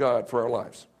call of God for our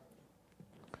lives.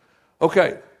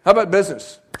 Okay, how about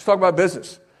business? Let's talk about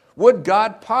business. Would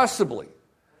God possibly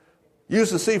use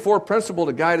the C4 principle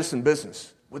to guide us in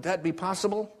business? Would that be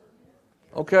possible?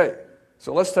 Okay,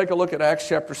 so let's take a look at Acts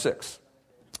chapter 6.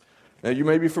 Now, you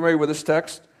may be familiar with this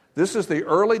text. This is the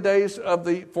early days of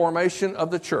the formation of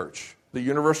the church, the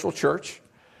universal church.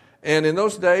 And in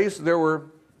those days,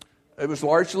 it was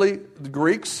largely the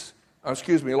Greeks,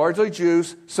 largely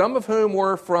Jews, some of whom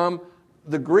were from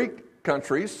the Greek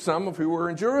countries, some of whom were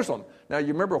in Jerusalem. Now,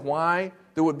 you remember why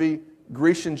there would be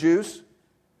Grecian Jews?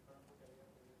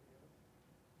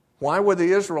 Why were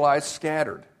the Israelites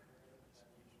scattered?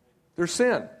 Their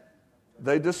sin.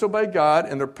 They disobeyed God,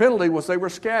 and their penalty was they were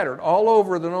scattered all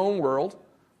over the known world.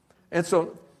 And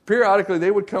so periodically they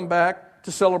would come back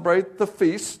to celebrate the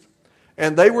feast,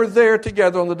 and they were there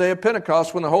together on the day of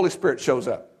Pentecost when the Holy Spirit shows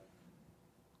up.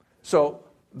 So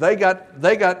they got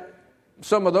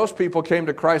some of those people came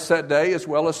to Christ that day, as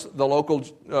well as the local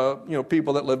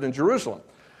people that lived in Jerusalem.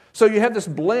 So you have this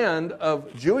blend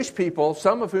of Jewish people,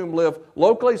 some of whom live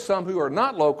locally, some who are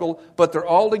not local, but they're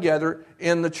all together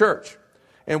in the church.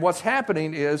 And what's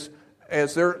happening is,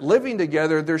 as they're living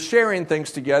together, they're sharing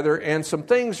things together, and some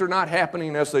things are not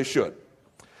happening as they should.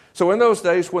 So in those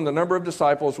days, when the number of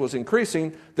disciples was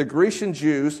increasing, the Grecian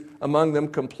Jews among them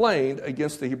complained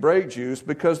against the Hebraic Jews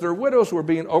because their widows were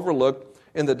being overlooked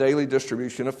in the daily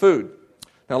distribution of food.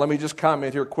 Now let me just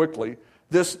comment here quickly.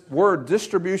 This word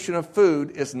distribution of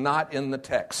food is not in the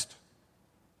text.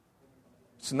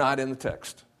 It's not in the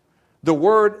text.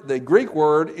 The Greek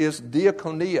word is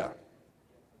diakonia.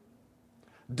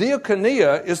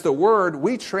 Diakonia is the word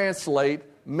we translate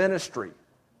ministry.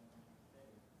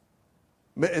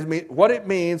 What it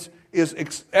means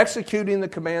is executing the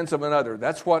commands of another.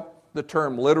 That's what the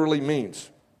term literally means.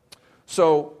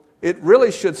 So it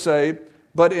really should say,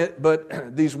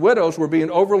 but these widows were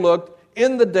being overlooked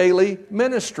in the daily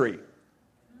ministry.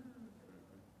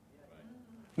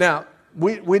 Now,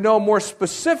 we know more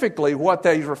specifically what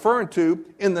that he's referring to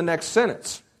in the next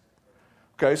sentence.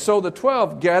 Okay, so the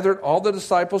 12 gathered all the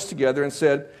disciples together and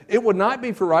said, it would not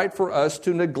be right for us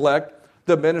to neglect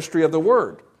the ministry of the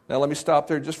word. Now let me stop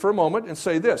there just for a moment and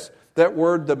say this. That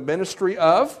word, the ministry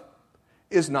of,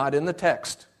 is not in the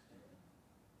text.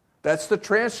 That's the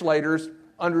translator's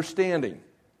understanding.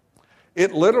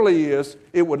 It literally is,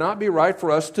 it would not be right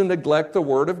for us to neglect the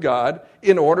word of God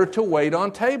in order to wait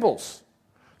on tables.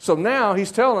 So now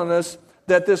he's telling us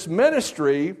that this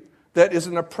ministry that is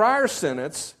in a prior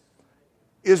sentence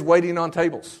is waiting on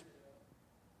tables.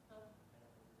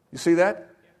 You see that?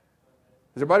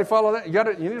 Does everybody follow that?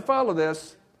 You need to follow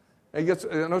this. I know it's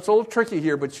a little tricky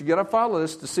here, but you got to follow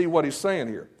this to see what he's saying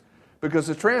here. Because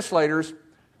the translators,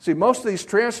 most of these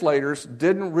translators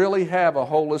didn't really have a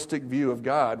holistic view of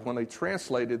God when they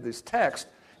translated this text,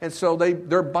 and so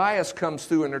their bias comes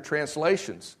through in their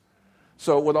translations.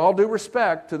 So with all due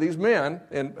respect to these men,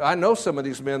 and I know some of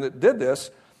these men that did this,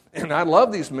 and I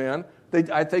love these men,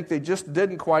 I think they just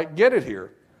didn't quite get it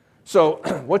here. So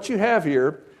what you have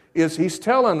here is he's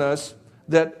telling us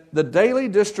that the daily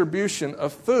distribution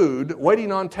of food,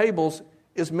 waiting on tables,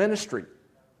 is ministry.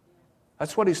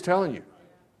 That's what he's telling you.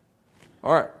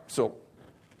 All right, so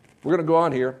we're going to go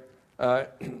on here.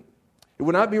 It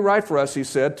would not be right for us, he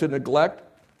said, to neglect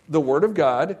the word of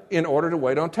God in order to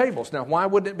wait on tables. Now, why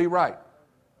wouldn't it be right?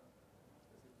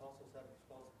 The apostles have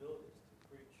responsibilities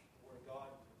to preach the word of God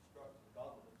and instruct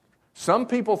godliness. Some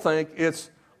people think it's,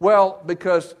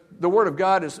 because the word of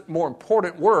God is more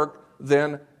important work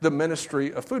than the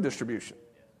ministry of food distribution.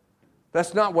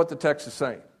 That's not what the text is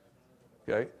saying.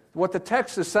 Okay? What the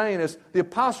text is saying is the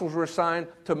apostles were assigned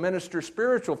to minister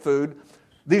spiritual food.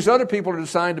 These other people are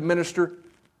assigned to minister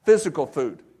physical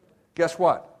food. Guess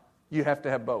what? You have to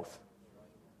have both.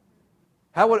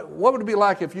 What would it be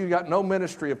like if you got no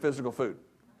ministry of physical food?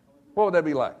 What would that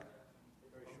be like?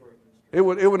 It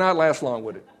would not last long,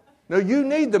 would it? No, you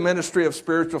need the ministry of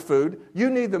spiritual food. You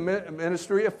need the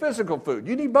ministry of physical food.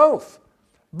 You need both.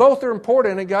 Both are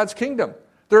important in God's kingdom.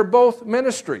 They're both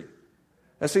ministry.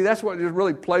 And see, that's what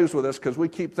really plays with us, because we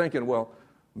keep thinking,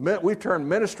 we've turned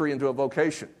ministry into a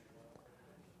vocation.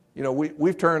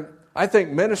 We've turned, I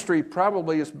think ministry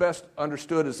probably is best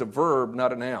understood as a verb,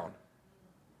 not a noun.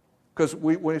 Because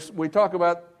we talk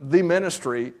about the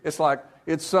ministry, it's like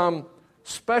it's some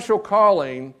special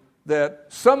calling that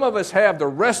some of us have, the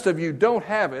rest of you don't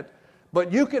have it,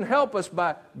 but you can help us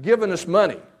by giving us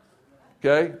money.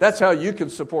 Okay? That's how you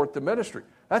can support the ministry.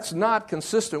 That's not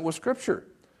consistent with Scripture.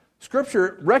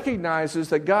 Scripture recognizes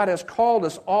that God has called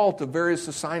us all to various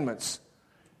assignments,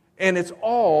 and it's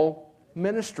all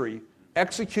ministry,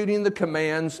 executing the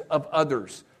commands of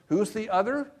others. Who's the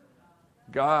other?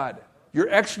 God. You're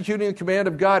executing the command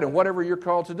of God in whatever you're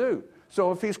called to do.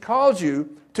 So if He's called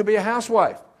you to be a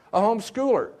housewife, a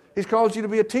homeschooler, He's called you to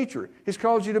be a teacher, He's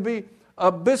called you to be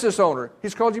a business owner,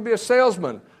 He's called you to be a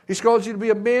salesman, He's called you to be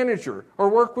a manager or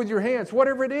work with your hands,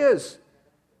 whatever it is,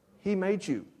 He made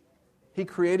you. He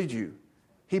created you.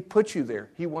 He put you there.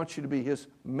 He wants you to be His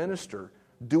minister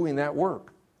doing that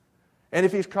work. And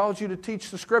if He's called you to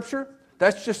teach the Scripture,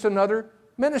 that's just another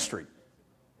ministry.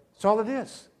 That's all it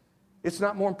is. It's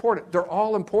not more important. They're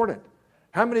all important.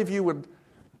 How many of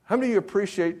you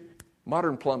appreciate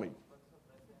modern plumbing?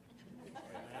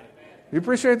 You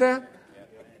appreciate that?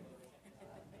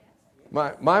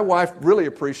 My wife really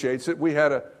appreciates it. We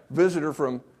had a visitor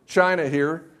from China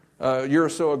here a year or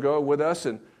so ago with us,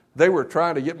 and they were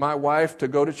trying to get my wife to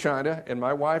go to China, and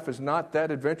my wife is not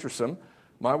that adventuresome.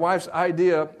 My wife's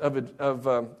idea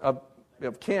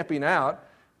of camping out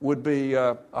would be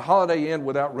a Holiday Inn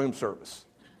without room service.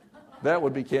 That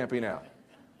would be camping out.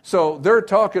 So they're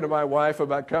talking to my wife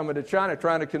about coming to China,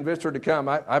 trying to convince her to come.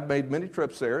 I've made many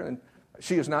trips there, and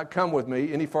she has not come with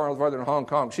me any farther than Hong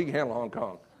Kong. She can handle Hong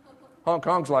Kong. Hong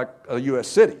Kong's like a U.S.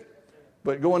 city.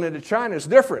 But going into China is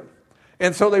different.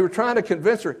 And so they were trying to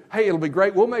convince her, hey, it'll be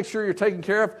great. We'll make sure you're taken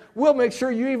care of. We'll make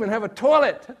sure you even have a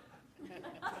toilet.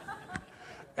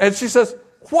 And she says,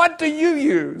 what do you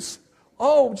use?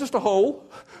 Oh, just a hole.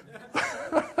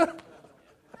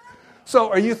 So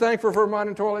are you thankful for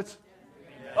modern toilets?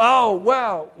 Oh,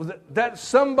 wow. That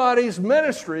somebody's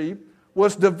ministry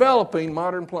was developing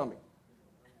modern plumbing.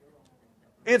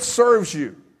 It serves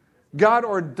you. God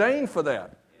ordained for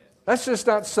that. That's just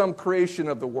not some creation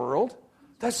of the world.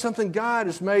 That's something God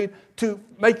has made to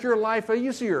make your life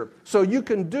easier so you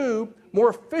can do more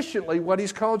efficiently what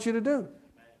He's called you to do.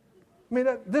 I mean,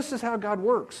 this is how God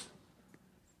works.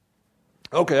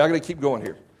 Okay, I'm going to keep going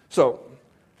here. So,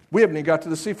 we haven't even got to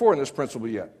the C4 in this principle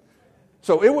yet.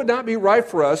 So, it would not be right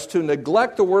for us to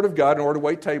neglect the Word of God in order to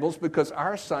wait tables because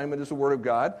our assignment is the Word of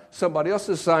God. Somebody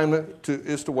else's assignment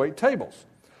is to wait tables.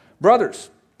 Brothers,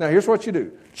 now here's what you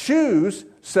do. Choose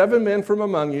 7 men from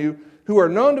among you who are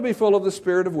known to be full of the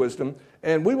spirit of wisdom,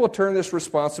 and we will turn this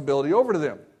responsibility over to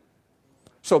them.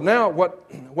 So now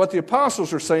what the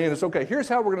apostles are saying is, okay, here's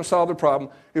how we're going to solve the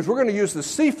problem, is we're going to use the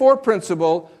C4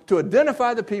 principle to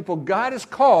identify the people God has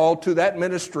called to that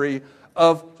ministry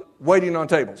of waiting on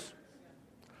tables.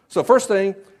 So first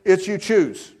thing, it's you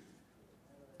choose.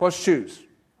 What's choose?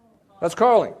 That's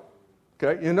calling.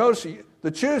 Okay, you notice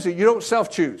the choosing, you don't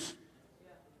self-choose.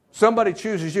 Somebody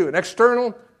chooses you, an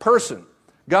external person.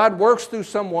 God works through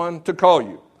someone to call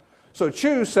you. So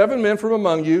choose 7 men from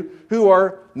among you who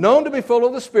are known to be full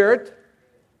of the Spirit.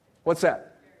 What's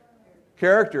that?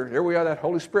 Character. Here we are, that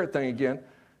Holy Spirit thing again.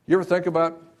 You ever think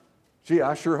about, gee,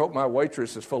 I sure hope my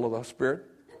waitress is full of the Spirit.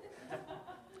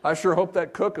 I sure hope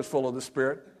that cook is full of the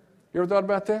Spirit. You ever thought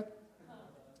about that?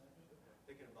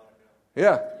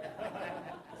 Yeah.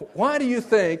 Why do you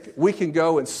think we can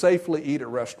go and safely eat at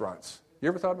restaurants? You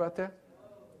ever thought about that?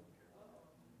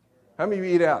 How many of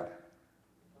you eat out?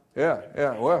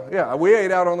 Yeah. We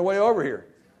ate out on the way over here,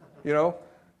 you know.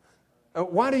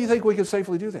 Why do you think we can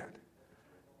safely do that?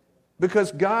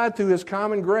 Because God, through His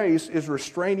common grace, is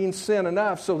restraining sin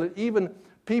enough so that even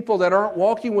people that aren't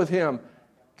walking with Him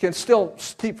can still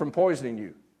keep from poisoning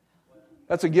you.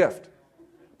 That's a gift.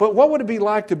 But what would it be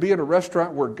like to be in a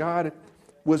restaurant where God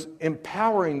was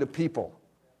empowering the people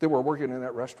that were working in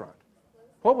that restaurant?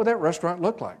 What would that restaurant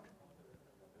look like?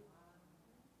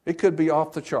 It could be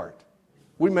off the chart.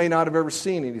 We may not have ever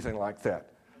seen anything like that.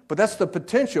 But that's the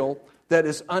potential that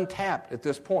is untapped at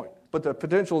this point. But the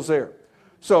potential is there.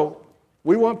 So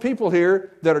we want people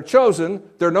here that are chosen.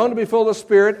 They're known to be full of the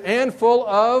Spirit and full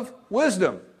of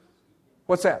wisdom.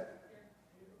 What's that?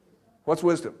 What's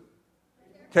wisdom?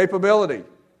 Capability.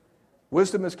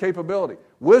 Wisdom is capability.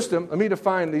 Wisdom, let me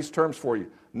define these terms for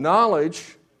you.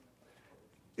 Knowledge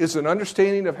is an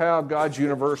understanding of how God's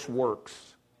universe works.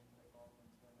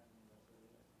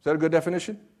 Is that a good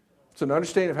definition? It's an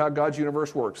understanding of how God's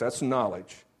universe works. That's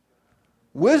knowledge.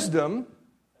 Wisdom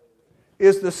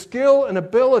is the skill and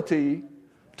ability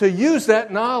to use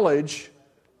that knowledge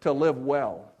to live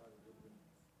well.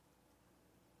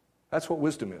 That's what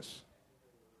wisdom is.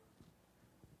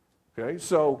 Okay,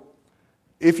 so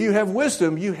if you have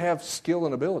wisdom, you have skill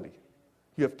and ability.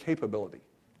 You have capability.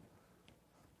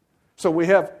 So we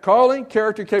have calling,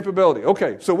 character, capability.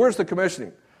 Okay, so where's the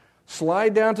commissioning?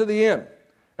 Slide down to the end.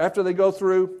 After they go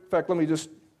through, in fact, let me just,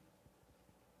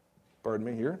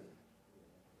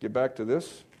 get back to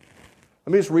this.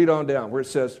 Let me just read on down where it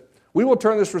says, we will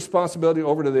turn this responsibility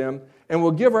over to them and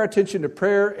we'll give our attention to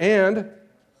prayer and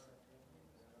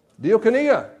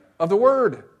diakonia of the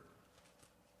word.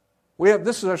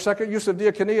 This is our second use of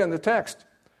diakonia in the text.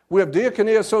 We have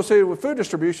diakonia associated with food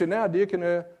distribution, now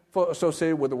diakonia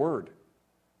associated with the Word.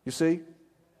 You see?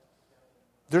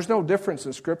 There's no difference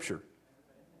in Scripture.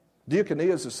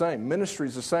 Diakonia is the same. Ministry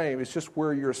is the same. It's just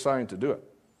where you're assigned to do it.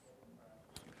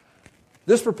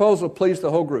 This proposal pleased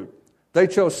the whole group. They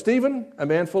chose Stephen, a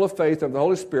man full of faith and the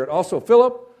Holy Spirit, also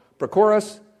Philip,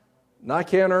 Prochorus,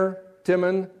 Nicanor,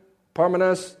 Timon,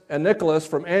 Parmenas, and Nicholas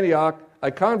from Antioch,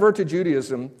 a convert to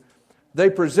Judaism. They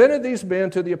presented these men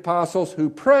to the apostles, who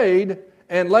prayed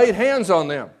and laid hands on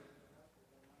them.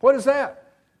 What is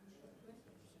that?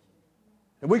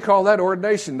 And we call that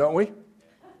ordination, don't we?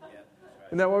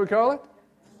 Isn't that what we call it?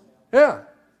 Yeah.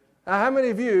 Now, how many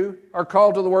of you are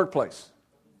called to the workplace?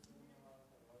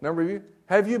 Number of you?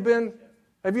 Have you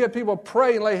had people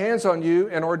pray and lay hands on you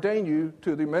and ordain you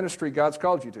to the ministry God's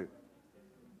called you to?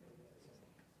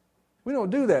 We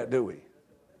don't do that, do we?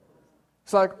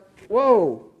 It's like,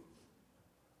 whoa.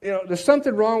 There's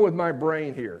something wrong with my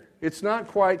brain here. It's not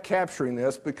quite capturing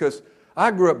this because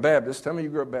I grew up Baptist. How many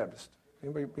of you grew up Baptist?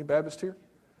 Anybody be Baptist here?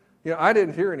 I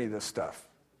didn't hear any of this stuff.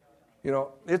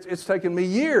 It's taken me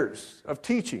years of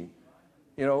teaching.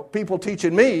 People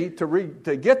teaching me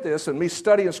to get this, and me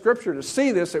studying Scripture to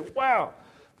see this. And wow,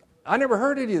 I never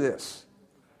heard any of this.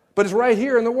 But it's right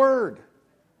here in the Word.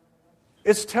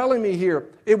 It's telling me here,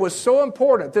 it was so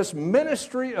important. This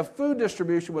ministry of food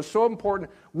distribution was so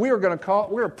important. We're going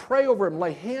to pray over them,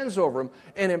 lay hands over them,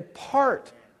 and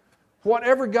impart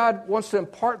whatever God wants to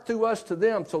impart through us to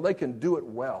them so they can do it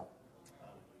well.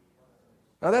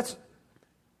 Now that's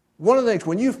one of the things,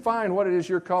 when you find what it is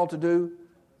you're called to do,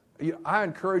 I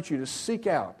encourage you to seek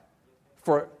out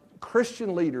for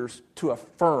Christian leaders to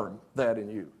affirm that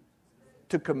in you,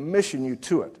 to commission you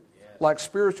to it, like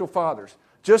spiritual fathers.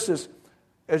 Just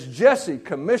as Jesse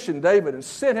commissioned David and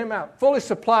sent him out fully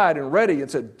supplied and ready and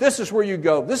said, this is where you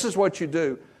go, this is what you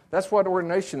do. That's what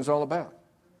ordination is all about.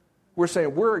 We're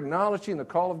saying we're acknowledging the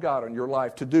call of God on your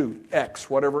life to do X,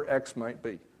 whatever X might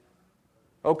be.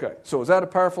 Okay, so is that a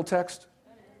powerful text?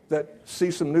 That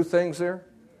see some new things there?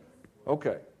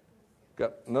 Okay,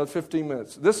 got another 15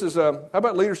 minutes. This is, how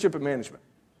about leadership and management?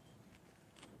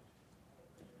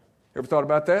 Ever thought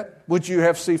about that? Would you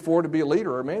have C4 to be a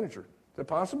leader or a manager? Is that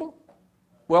possible?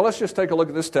 Well, let's just take a look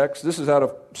at this text. This is out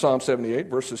of Psalm 78,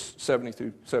 verses 70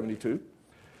 through 72.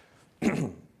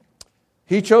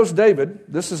 He chose David.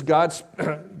 This is God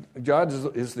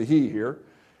is the he here.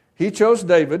 He chose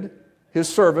David, his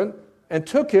servant, and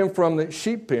took him from the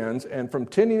sheep pens and from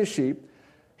tending the sheep.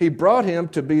 He brought him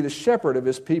to be the shepherd of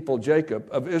his people, Jacob,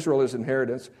 of Israel his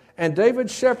inheritance. And David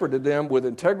shepherded them with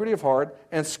integrity of heart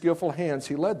and skillful hands.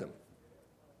 He led them.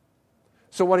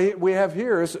 So what we have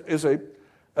here is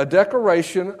a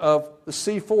declaration of the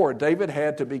C4. David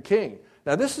had to be king.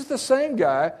 Now, this is the same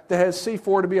guy that had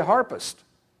C4 to be a harpist.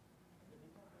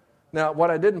 Now, what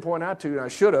I didn't point out to you, and I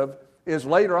should have, is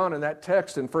later on in that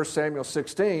text in 1 Samuel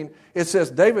 16, it says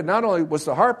David not only was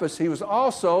the harpist, he was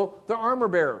also the armor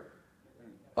bearer.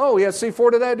 Oh, he had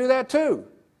C4 to do that too.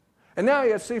 And now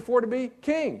he has C4 to be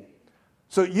king.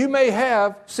 So you may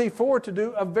have C4 to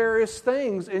do of various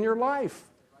things in your life.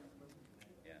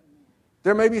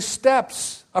 There may be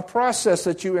steps, a process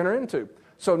that you enter into.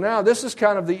 So now this is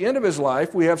kind of the end of his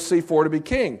life. We have C4 to be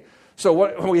king. So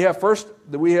what we have first,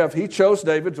 he chose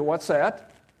David. So what's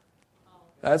that?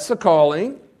 That's the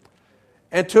calling.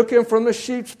 And took him from the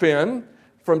sheep's pen,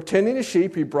 from tending the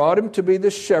sheep. He brought him to be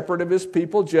the shepherd of his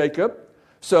people, Jacob.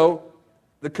 So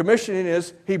the commissioning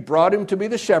is he brought him to be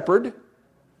the shepherd.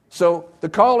 So the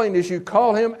calling is you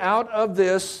call him out of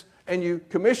this and you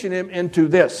commission him into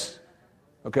this.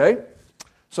 Okay?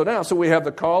 So we have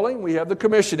the calling, we have the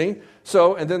commissioning.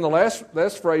 So, and then the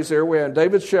last phrase there, we have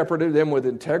David shepherded them with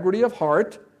integrity of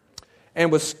heart,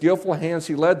 and with skillful hands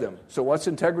he led them. So what's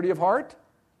integrity of heart?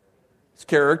 It's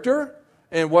character.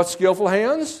 And what's skillful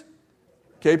hands?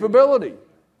 Capability.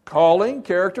 Calling,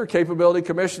 character, capability,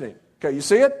 commissioning. Okay, you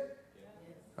see it?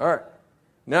 All right.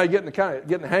 Now you're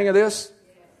getting the hang of this?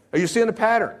 Are you seeing the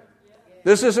pattern?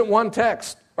 This isn't one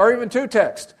text, or even two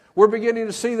texts. We're beginning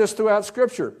to see this throughout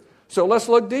Scripture. So let's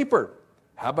look deeper.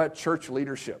 How about church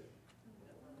leadership?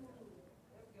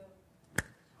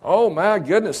 Oh my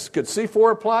goodness, could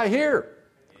C4 apply here?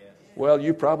 Well,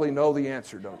 you probably know the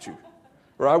answer, don't you?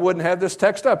 Or I wouldn't have this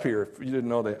text up here if you didn't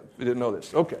know that. If you didn't know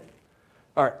this. Okay.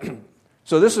 All right.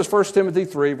 So this is 1 Timothy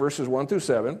 3, verses 1 through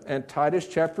 7, and Titus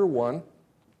chapter 1.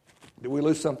 Did we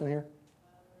lose something here?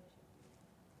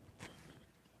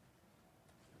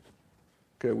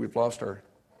 Okay, we've lost our...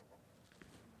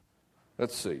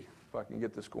 Let's see if I can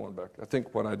get this going back. I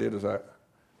think what I did is I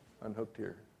unhooked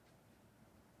here.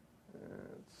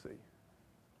 Let's see.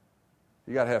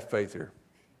 You got to have faith here.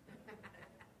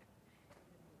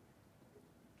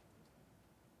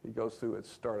 He goes through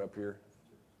its start up here.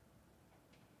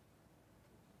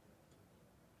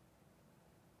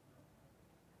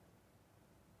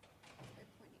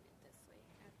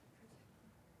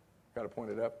 Got to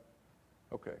point it up?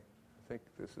 Okay. I think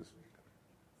this has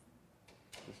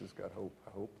got hope,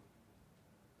 I hope.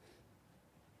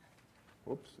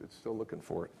 Whoops, it's still looking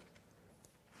for it.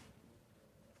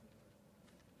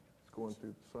 It's going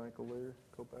through the cycle there.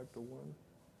 Go back to 1.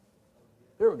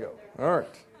 There we go. All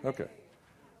right. Okay.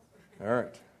 All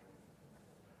right.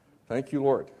 Thank you,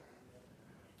 Lord.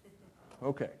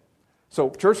 Okay. So,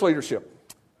 church leadership.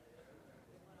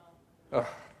 I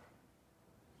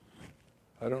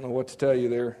don't know what to tell you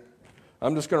there.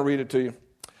 I'm just going to read it to you.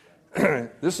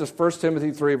 This is 1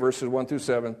 Timothy 3, verses 1 through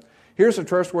 7. Here's a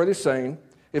trustworthy saying: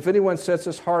 if anyone sets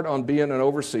his heart on being an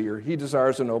overseer, he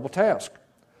desires a noble task.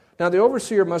 Now the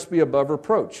overseer must be above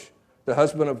reproach, the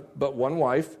husband of but one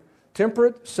wife,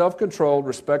 temperate, self-controlled,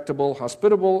 respectable,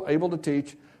 hospitable, able to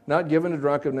teach, not given to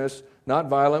drunkenness, not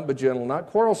violent but gentle, not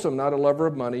quarrelsome, not a lover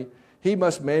of money. He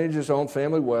must manage his own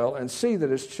family well and see that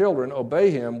his children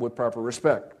obey him with proper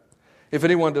respect. If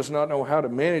anyone does not know how to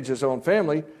manage his own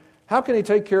family, how can he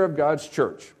take care of God's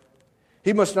church?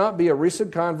 He must not be a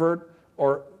recent convert,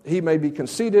 or he may be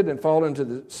conceited and fall into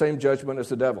the same judgment as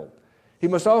the devil. He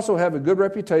must also have a good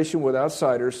reputation with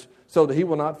outsiders, so that he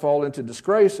will not fall into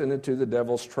disgrace and into the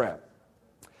devil's trap.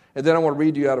 And then I want to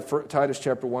read you out of Titus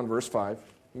chapter 1, verse 5. You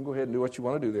can go ahead and do what you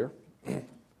want to do there.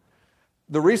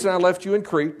 The reason I left you in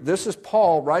Crete, this is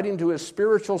Paul writing to his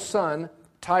spiritual son,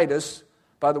 Titus.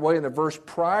 By the way, in the verse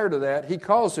prior to that, he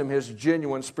calls him his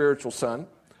genuine spiritual son.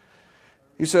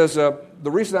 He says, the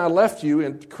reason I left you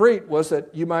in Crete was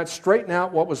that you might straighten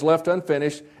out what was left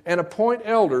unfinished and appoint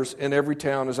elders in every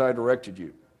town as I directed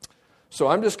you. So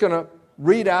I'm just going to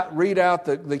read out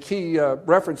the key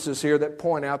references here that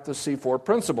point out the C4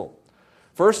 principle.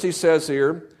 First, he says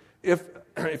here, if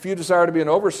you desire to be an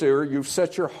overseer, you've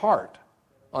set your heart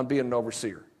on being an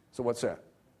overseer. So what's that?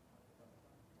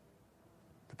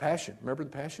 The passion. Remember the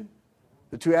passion?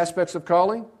 The two aspects of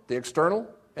calling, the external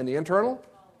and the internal.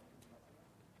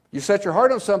 You set your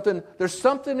heart on something, there's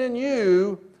something in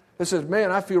you that says,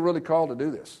 man, I feel really called to do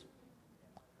this.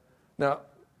 Now,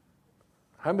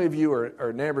 how many of you are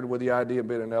enamored with the idea of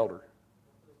being an elder?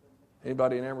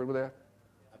 Anybody enamored with that?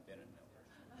 I've been an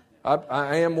elder.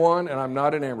 I am one, and I'm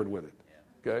not enamored with it.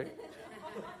 Okay?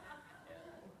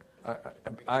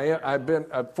 I've been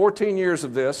 14 years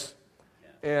of this,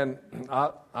 and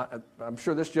I'm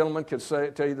sure this gentleman could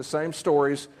tell you the same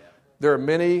stories. There are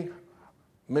many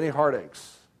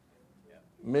heartaches.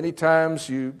 Many times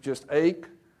you just ache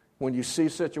when you see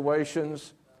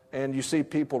situations and you see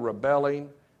people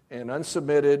rebelling and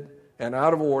unsubmitted and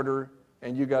out of order,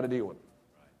 and you got to deal with it.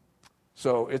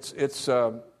 So it's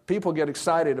people get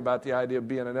excited about the idea of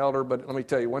being an elder, but let me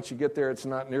tell you, once you get there, it's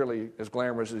not nearly as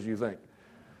glamorous as you think.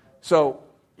 So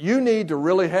you need to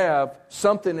really have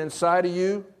something inside of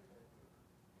you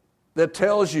that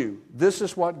tells you, this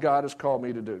is what God has called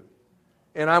me to do.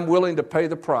 And I'm willing to pay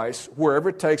the price wherever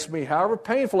it takes me, however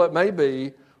painful it may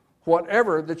be,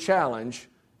 whatever the challenge,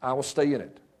 I will stay in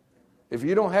it. If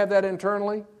you don't have that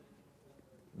internally,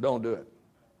 don't do it.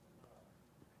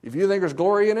 If you think there's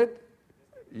glory in it,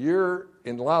 you're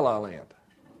in La La Land.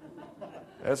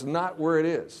 That's not where it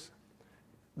is.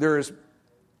 There's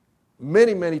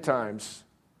many, many times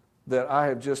that I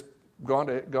have just gone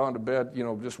to bed,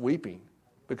 just weeping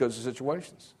because of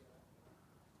situations.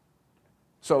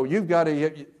 So you've got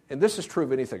to, and this is true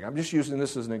of anything. I'm just using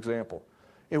this as an example.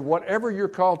 In whatever you're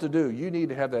called to do, you need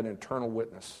to have that internal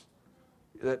witness.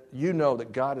 That you know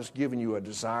that God has given you a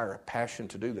desire, a passion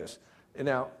to do this. And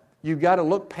now, you've got to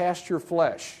look past your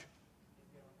flesh.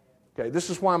 Okay,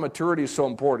 this is why maturity is so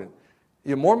important.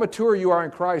 The more mature you are in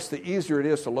Christ, the easier it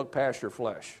is to look past your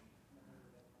flesh.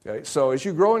 Okay, so as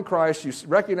you grow in Christ, you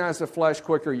recognize the flesh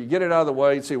quicker, you get it out of the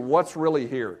way, and see what's really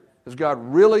here. Has God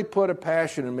really put a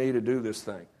passion in me to do this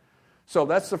thing? So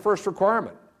that's the first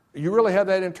requirement. You really have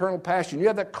that internal passion. You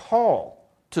have that call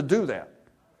to do that.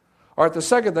 All right, the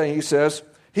second thing he says,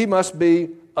 he must be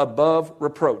above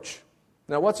reproach.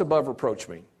 Now, what's above reproach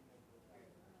mean?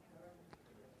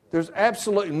 There's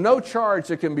absolutely no charge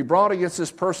that can be brought against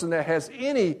this person that has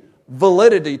any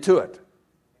validity to it.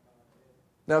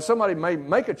 Now, somebody may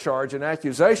make a charge, an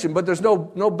accusation, but there's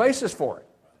no basis for it.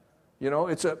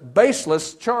 It's a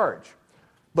baseless charge.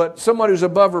 But somebody who's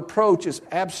above reproach is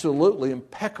absolutely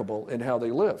impeccable in how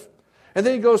they live. And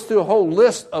then he goes through a whole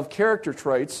list of character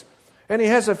traits, and he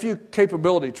has a few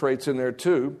capability traits in there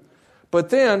too. But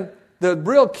then the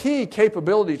real key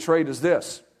capability trait is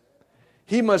this.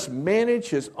 He must manage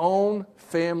his own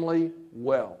family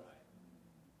well.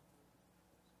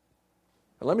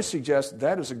 And let me suggest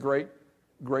that is a great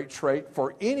trait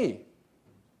for any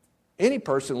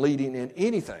person leading in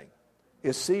anything,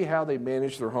 is see how they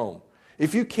manage their home.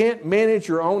 If you can't manage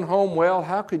your own home well,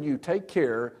 how can you take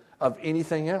care of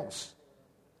anything else?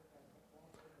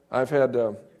 I've had,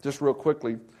 just real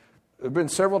quickly, there have been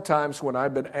several times when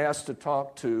I've been asked to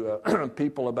talk to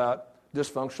people about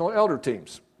dysfunctional elder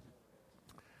teams,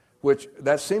 which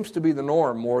that seems to be the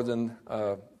norm more than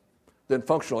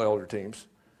functional elder teams,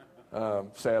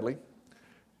 sadly.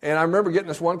 And I remember getting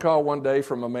this one call one day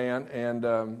from a man,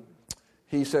 and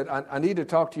he said, I need to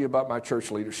talk to you about my church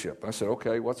leadership. I said,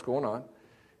 okay, what's going on?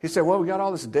 He said, well, we got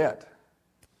all this debt. I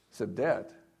said,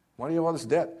 debt? Why do you have all this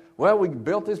debt? Well, we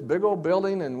built this big old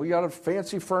building, and we got a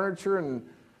fancy furniture and,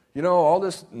 all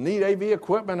this neat AV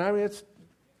equipment. I mean, it's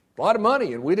a lot of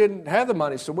money, and we didn't have the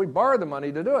money, so we borrowed the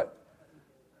money to do it.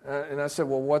 And I said,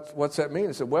 well, what's that mean?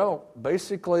 He said, well,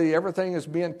 basically everything is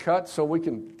being cut so we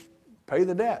can pay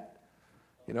the debt.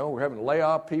 We're having to lay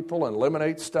off people and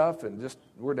eliminate stuff, and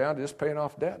we're down to just paying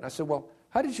off debt. And I said, well,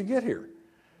 how did you get here?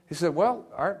 He said, well,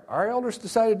 our elders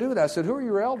decided to do that. I said, who are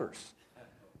your elders?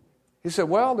 He said,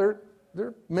 well,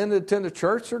 they're men that attend the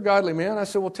church. They're godly men. I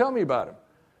said, well, tell me about them.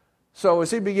 So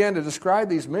as he began to describe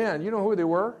these men, you know who they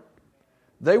were?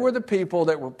 They were the people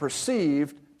that were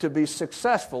perceived to be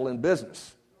successful in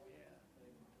business.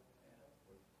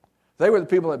 They were the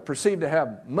people that perceived to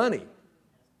have money.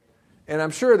 And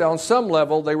I'm sure that on some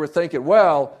level they were thinking,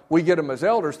 well, we get them as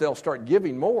elders, they'll start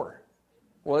giving more.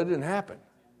 Well, it didn't happen.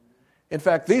 In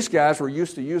fact, these guys were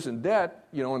used to using debt,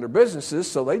 in their businesses,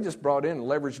 so they just brought in and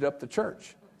leveraged up the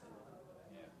church.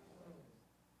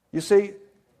 You see,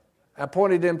 I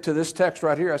pointed him to this text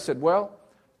right here. I said, well,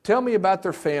 tell me about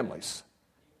their families.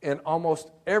 In almost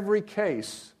every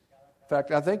case, in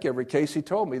fact, I think every case he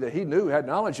told me that he had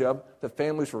knowledge of, the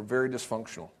families were very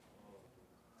dysfunctional.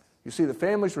 You see, the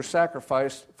families were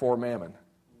sacrificed for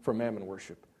mammon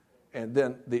worship. And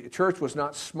then the church was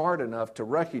not smart enough to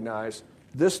recognize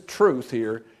this truth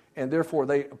here, and therefore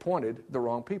they appointed the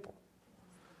wrong people.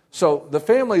 So the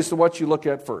family is what you look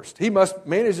at first. He must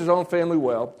manage his own family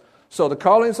well. So the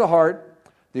calling is the heart.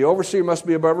 The overseer must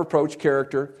be above reproach,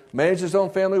 character. Manage his own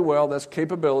family well, that's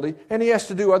capability. And he has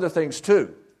to do other things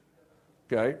too.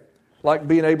 Okay? Like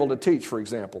being able to teach, for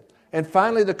example. And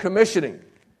finally, the commissioning.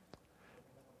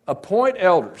 Appoint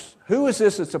elders. Who is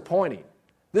this that's appointing?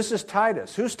 This is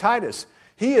Titus. Who's Titus?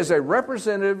 He is a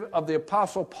representative of the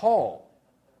Apostle Paul,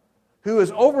 who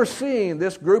is overseeing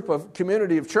this group of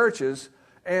community of churches,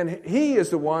 and he is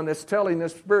the one that's telling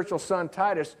this spiritual son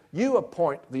Titus, you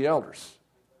appoint the elders.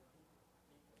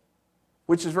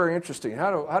 Which is very interesting.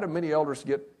 How do many elders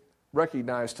get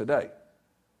recognized today?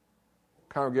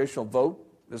 Congregational vote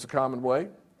is a common way.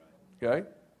 Okay?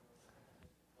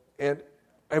 And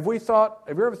have you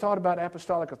ever thought about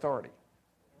apostolic authority?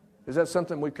 Is that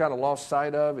something we've kind of lost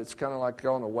sight of? It's kind of like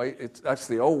going away. That's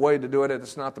the old way to do it.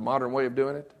 It's not the modern way of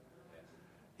doing it.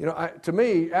 To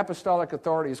me, apostolic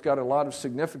authority has got a lot of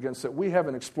significance that we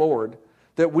haven't explored,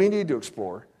 that we need to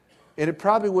explore. And it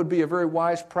probably would be a very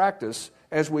wise practice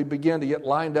as we begin to get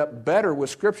lined up better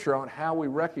with Scripture on how we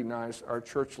recognize our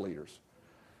church leaders.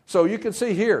 So you can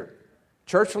see here,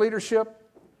 church leadership,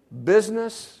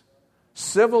 business,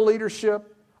 civil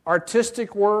leadership,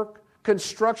 artistic work,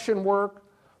 construction work,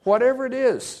 whatever it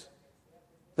is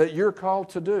that you're called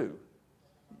to do,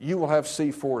 you will have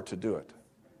C4 to do it.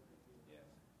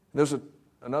 There's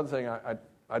another thing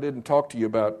I didn't talk to you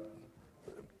about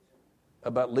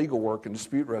legal work and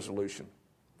dispute resolution.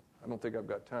 I don't think I've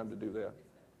got time to do that.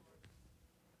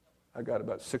 I got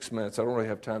about 6 minutes. I don't really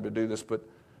have time to do this, but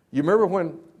you remember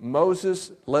when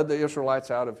Moses led the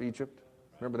Israelites out of Egypt?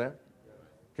 Remember that?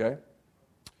 Okay.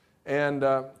 And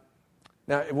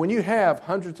now, when you have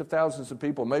hundreds of thousands of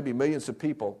people, maybe millions of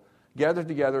people gathered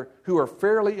together who are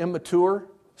fairly immature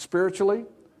spiritually,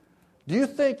 do you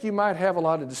think you might have a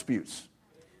lot of disputes?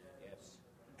 Yes.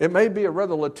 It may be a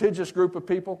rather litigious group of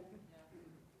people.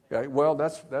 Okay, well,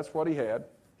 that's what he had.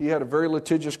 He had a very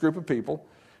litigious group of people.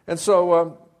 And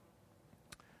so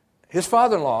his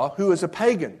father-in-law, who is a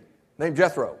pagan, named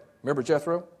Jethro. Remember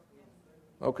Jethro?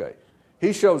 Okay.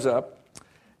 He shows up,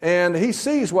 and he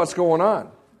sees what's going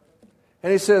on.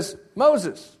 And he says,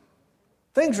 Moses,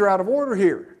 things are out of order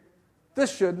here.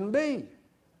 This shouldn't be.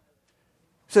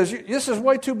 He says, this is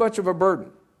way too much of a burden.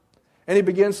 And he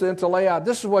begins then to lay out,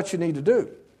 this is what you need to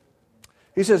do.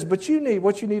 He says, but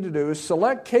what you need to do is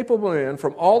select capable men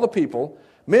from all the people,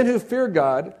 men who fear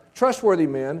God, trustworthy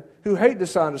men who hate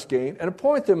dishonest gain, and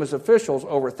appoint them as officials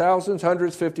over thousands,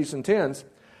 hundreds, fifties, and tens.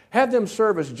 Have them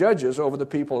serve as judges over the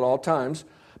people at all times.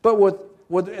 But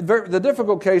with the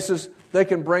difficult cases, they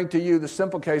can bring to you. The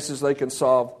simple cases, they can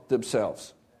solve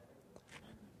themselves.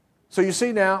 So you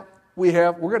see now,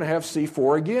 we're going to have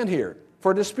C4 again here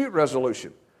for dispute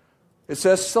resolution. It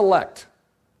says select.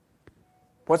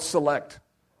 What's select?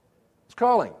 It's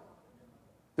calling.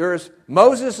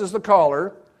 Moses is the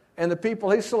caller, and the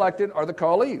people he selected are the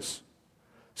callees.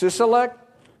 So select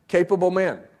capable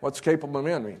men. What's capable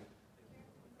men mean?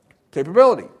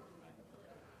 Capability.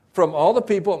 From all the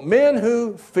people, men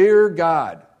who fear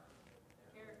God.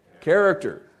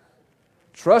 Character.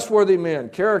 Trustworthy men.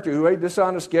 Character, who hate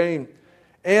dishonest gain.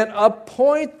 And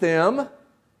appoint them.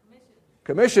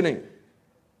 Commissioning.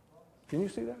 Can you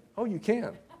see that? Oh, you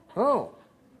can. Oh,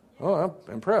 I'm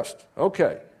impressed.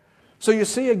 Okay. So you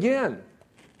see again,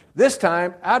 this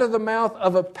time, out of the mouth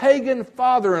of a pagan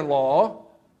father-in-law,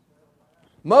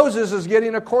 Moses is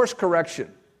getting a course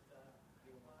correction.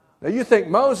 Now you think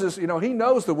Moses, he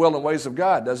knows the will and ways of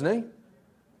God, doesn't he?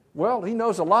 Well, he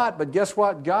knows a lot, but guess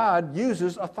what? God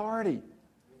uses authority,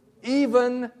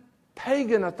 even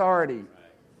pagan authority,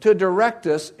 to direct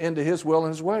us into His will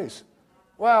and His ways.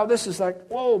 Wow, this is like,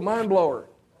 whoa, mind blower.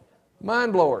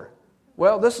 Mind blower.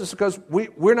 Well, this is because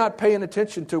we're not paying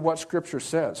attention to what Scripture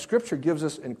says. Scripture gives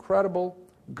us incredible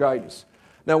guidance.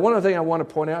 Now, one other thing I want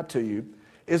to point out to you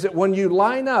is that when you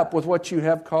line up with what you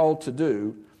have called to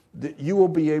do, that you will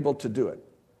be able to do it.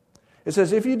 It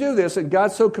says, if you do this, and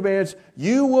God so commands,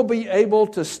 you will be able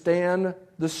to stand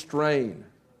the strain.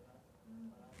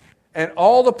 And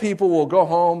all the people will go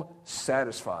home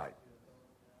satisfied.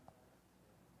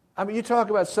 I mean, you talk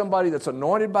about somebody that's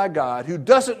anointed by God, who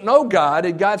doesn't know God,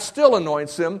 and God still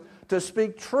anoints him to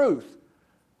speak truth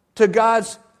to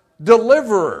God's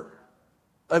deliverer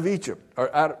of Egypt,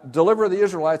 or deliver the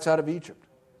Israelites out of Egypt.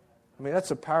 I mean,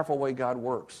 that's a powerful way God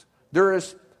works.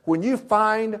 When you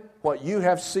find what you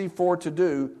have C4 to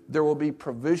do, there will be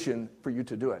provision for you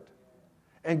to do it.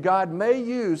 And God may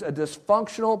use a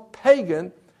dysfunctional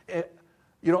pagan,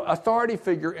 authority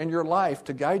figure in your life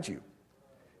to guide you.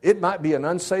 It might be an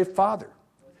unsaved father.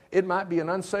 It might be an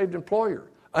unsaved employer,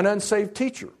 an unsaved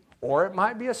teacher, or it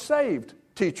might be a saved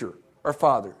teacher or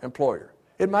father, employer.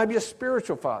 It might be a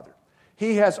spiritual father.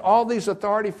 He has all these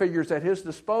authority figures at his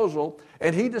disposal,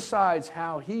 and he decides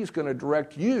how he's going to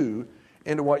direct you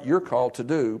into what you're called to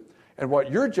do. And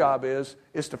what your job is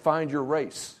to find your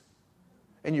race.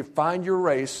 And you find your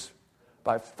race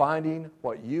by finding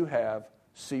what you have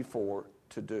C4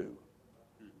 to do.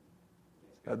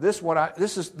 Now, this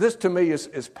to me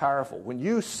is powerful. When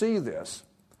you see this,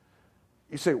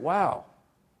 you say, wow,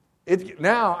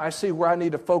 now I see where I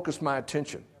need to focus my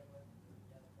attention.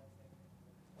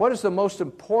 What is the most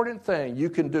important thing you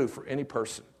can do for any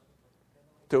person?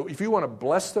 If you want to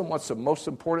bless them, what's the most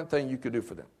important thing you could do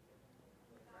for them?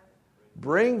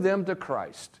 Bring them to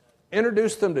Christ.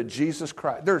 Introduce them to Jesus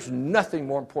Christ. There's nothing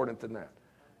more important than that.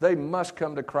 They must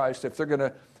come to Christ if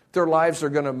their lives are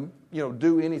going to,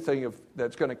 do anything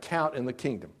that's going to count in the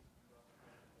kingdom.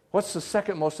 What's the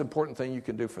second most important thing you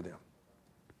can do for them?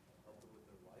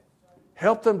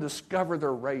 Help them discover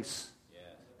their race.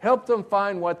 Help them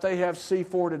find what they have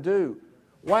C4 to do.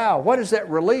 Wow, what does that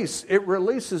release? It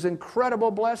releases incredible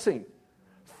blessing,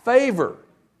 favor,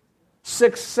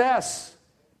 success,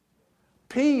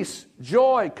 peace,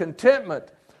 joy, contentment.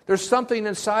 There's something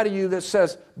inside of you that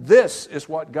says, this is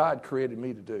what God created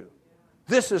me to do.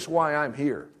 This is why I'm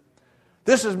here.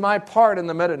 This is my part in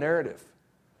the meta-narrative.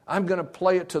 I'm going to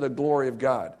play it to the glory of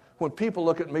God. When people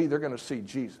look at me, they're going to see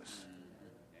Jesus.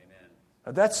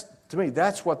 Amen. To me,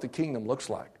 that's what the kingdom looks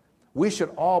like. We should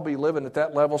all be living at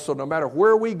that level, so no matter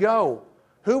where we go,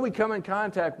 who we come in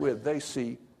contact with, they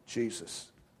see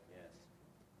Jesus. Yes.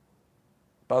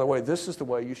 By the way, this is the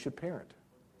way you should parent.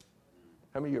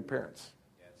 How many of you are parents?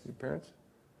 Yes. You parents?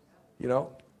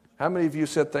 How many of you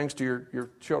said things to your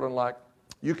children like,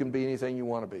 you can be anything you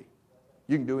want to be.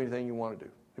 You can do anything you want to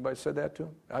do. Anybody said that to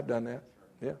them? I've done that.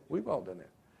 Yeah, we've all done that.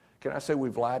 Can I say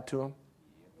we've lied to them?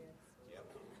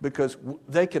 Because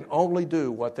they can only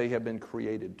do what they have been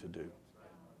created to do.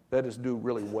 That is, do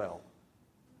really well.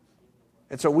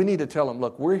 And so we need to tell them,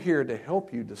 look, we're here to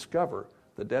help you discover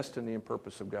the destiny and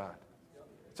purpose of God.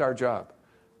 It's our job.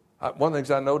 One of the things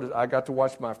I noticed, I got to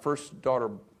watch my first daughter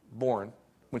born,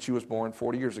 when she was born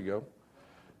 40 years ago.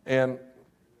 And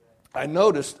I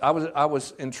noticed, I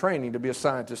was in training to be a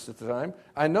scientist at the time.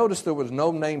 I noticed there was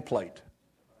no nameplate.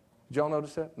 Did y'all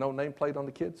notice that? No nameplate on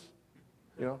the kids?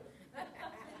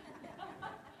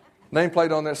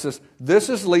 Nameplate on there says, this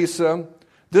is Lisa.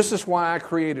 This is why I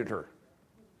created her.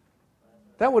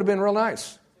 That would have been real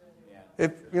nice.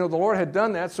 If, the Lord had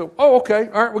done that. So, okay,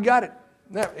 all right, we got it.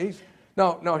 Now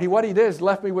No, what he did is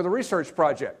left me with a research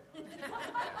project.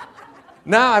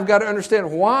 Now I've got to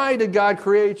understand, why did God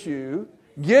create you,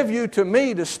 give you to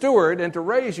me to steward and to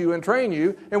raise you and train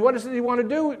you, and what does he want to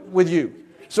do with you?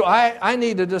 So I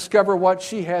need to discover what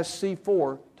she has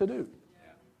C4 to do.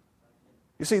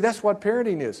 You see, that's what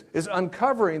parenting is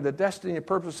uncovering the destiny and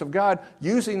purpose of God,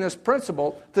 using this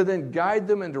principle to then guide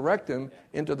them and direct them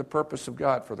into the purpose of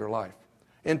God for their life,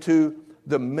 into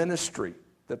the ministry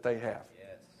that they have.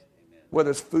 Whether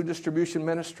it's food distribution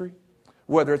ministry,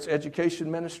 whether it's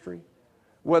education ministry,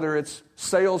 whether it's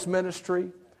sales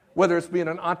ministry, whether it's being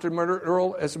an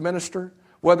entrepreneurial as a minister,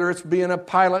 whether it's being a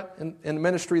pilot in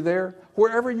ministry there,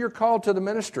 wherever you're called to the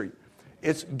ministry,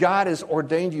 it's God has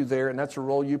ordained you there, and that's a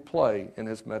role you play in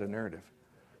his meta-narrative.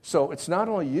 So it's not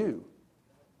only you,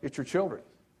 it's your children,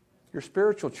 your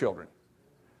spiritual children,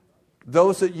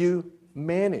 those that you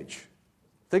manage.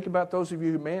 Think about those of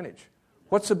you who manage.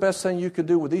 What's the best thing you can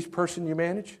do with each person you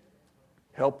manage?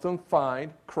 Help them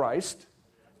find Christ,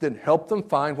 then help them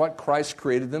find what Christ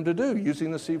created them to do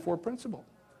using the C4 principle.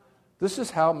 This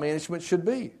is how management should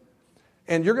be.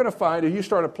 And you're going to find, if you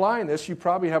start applying this, you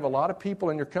probably have a lot of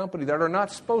people in your company that are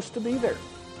not supposed to be there.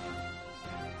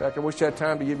 In fact, I wish I had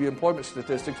time to give you employment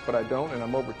statistics, but I don't, and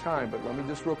I'm over time. But let me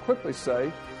just real quickly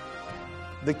say,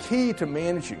 the key to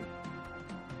managing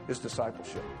is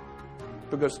discipleship.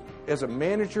 Because as a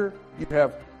manager, you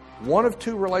have one of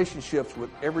two relationships with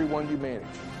everyone you manage.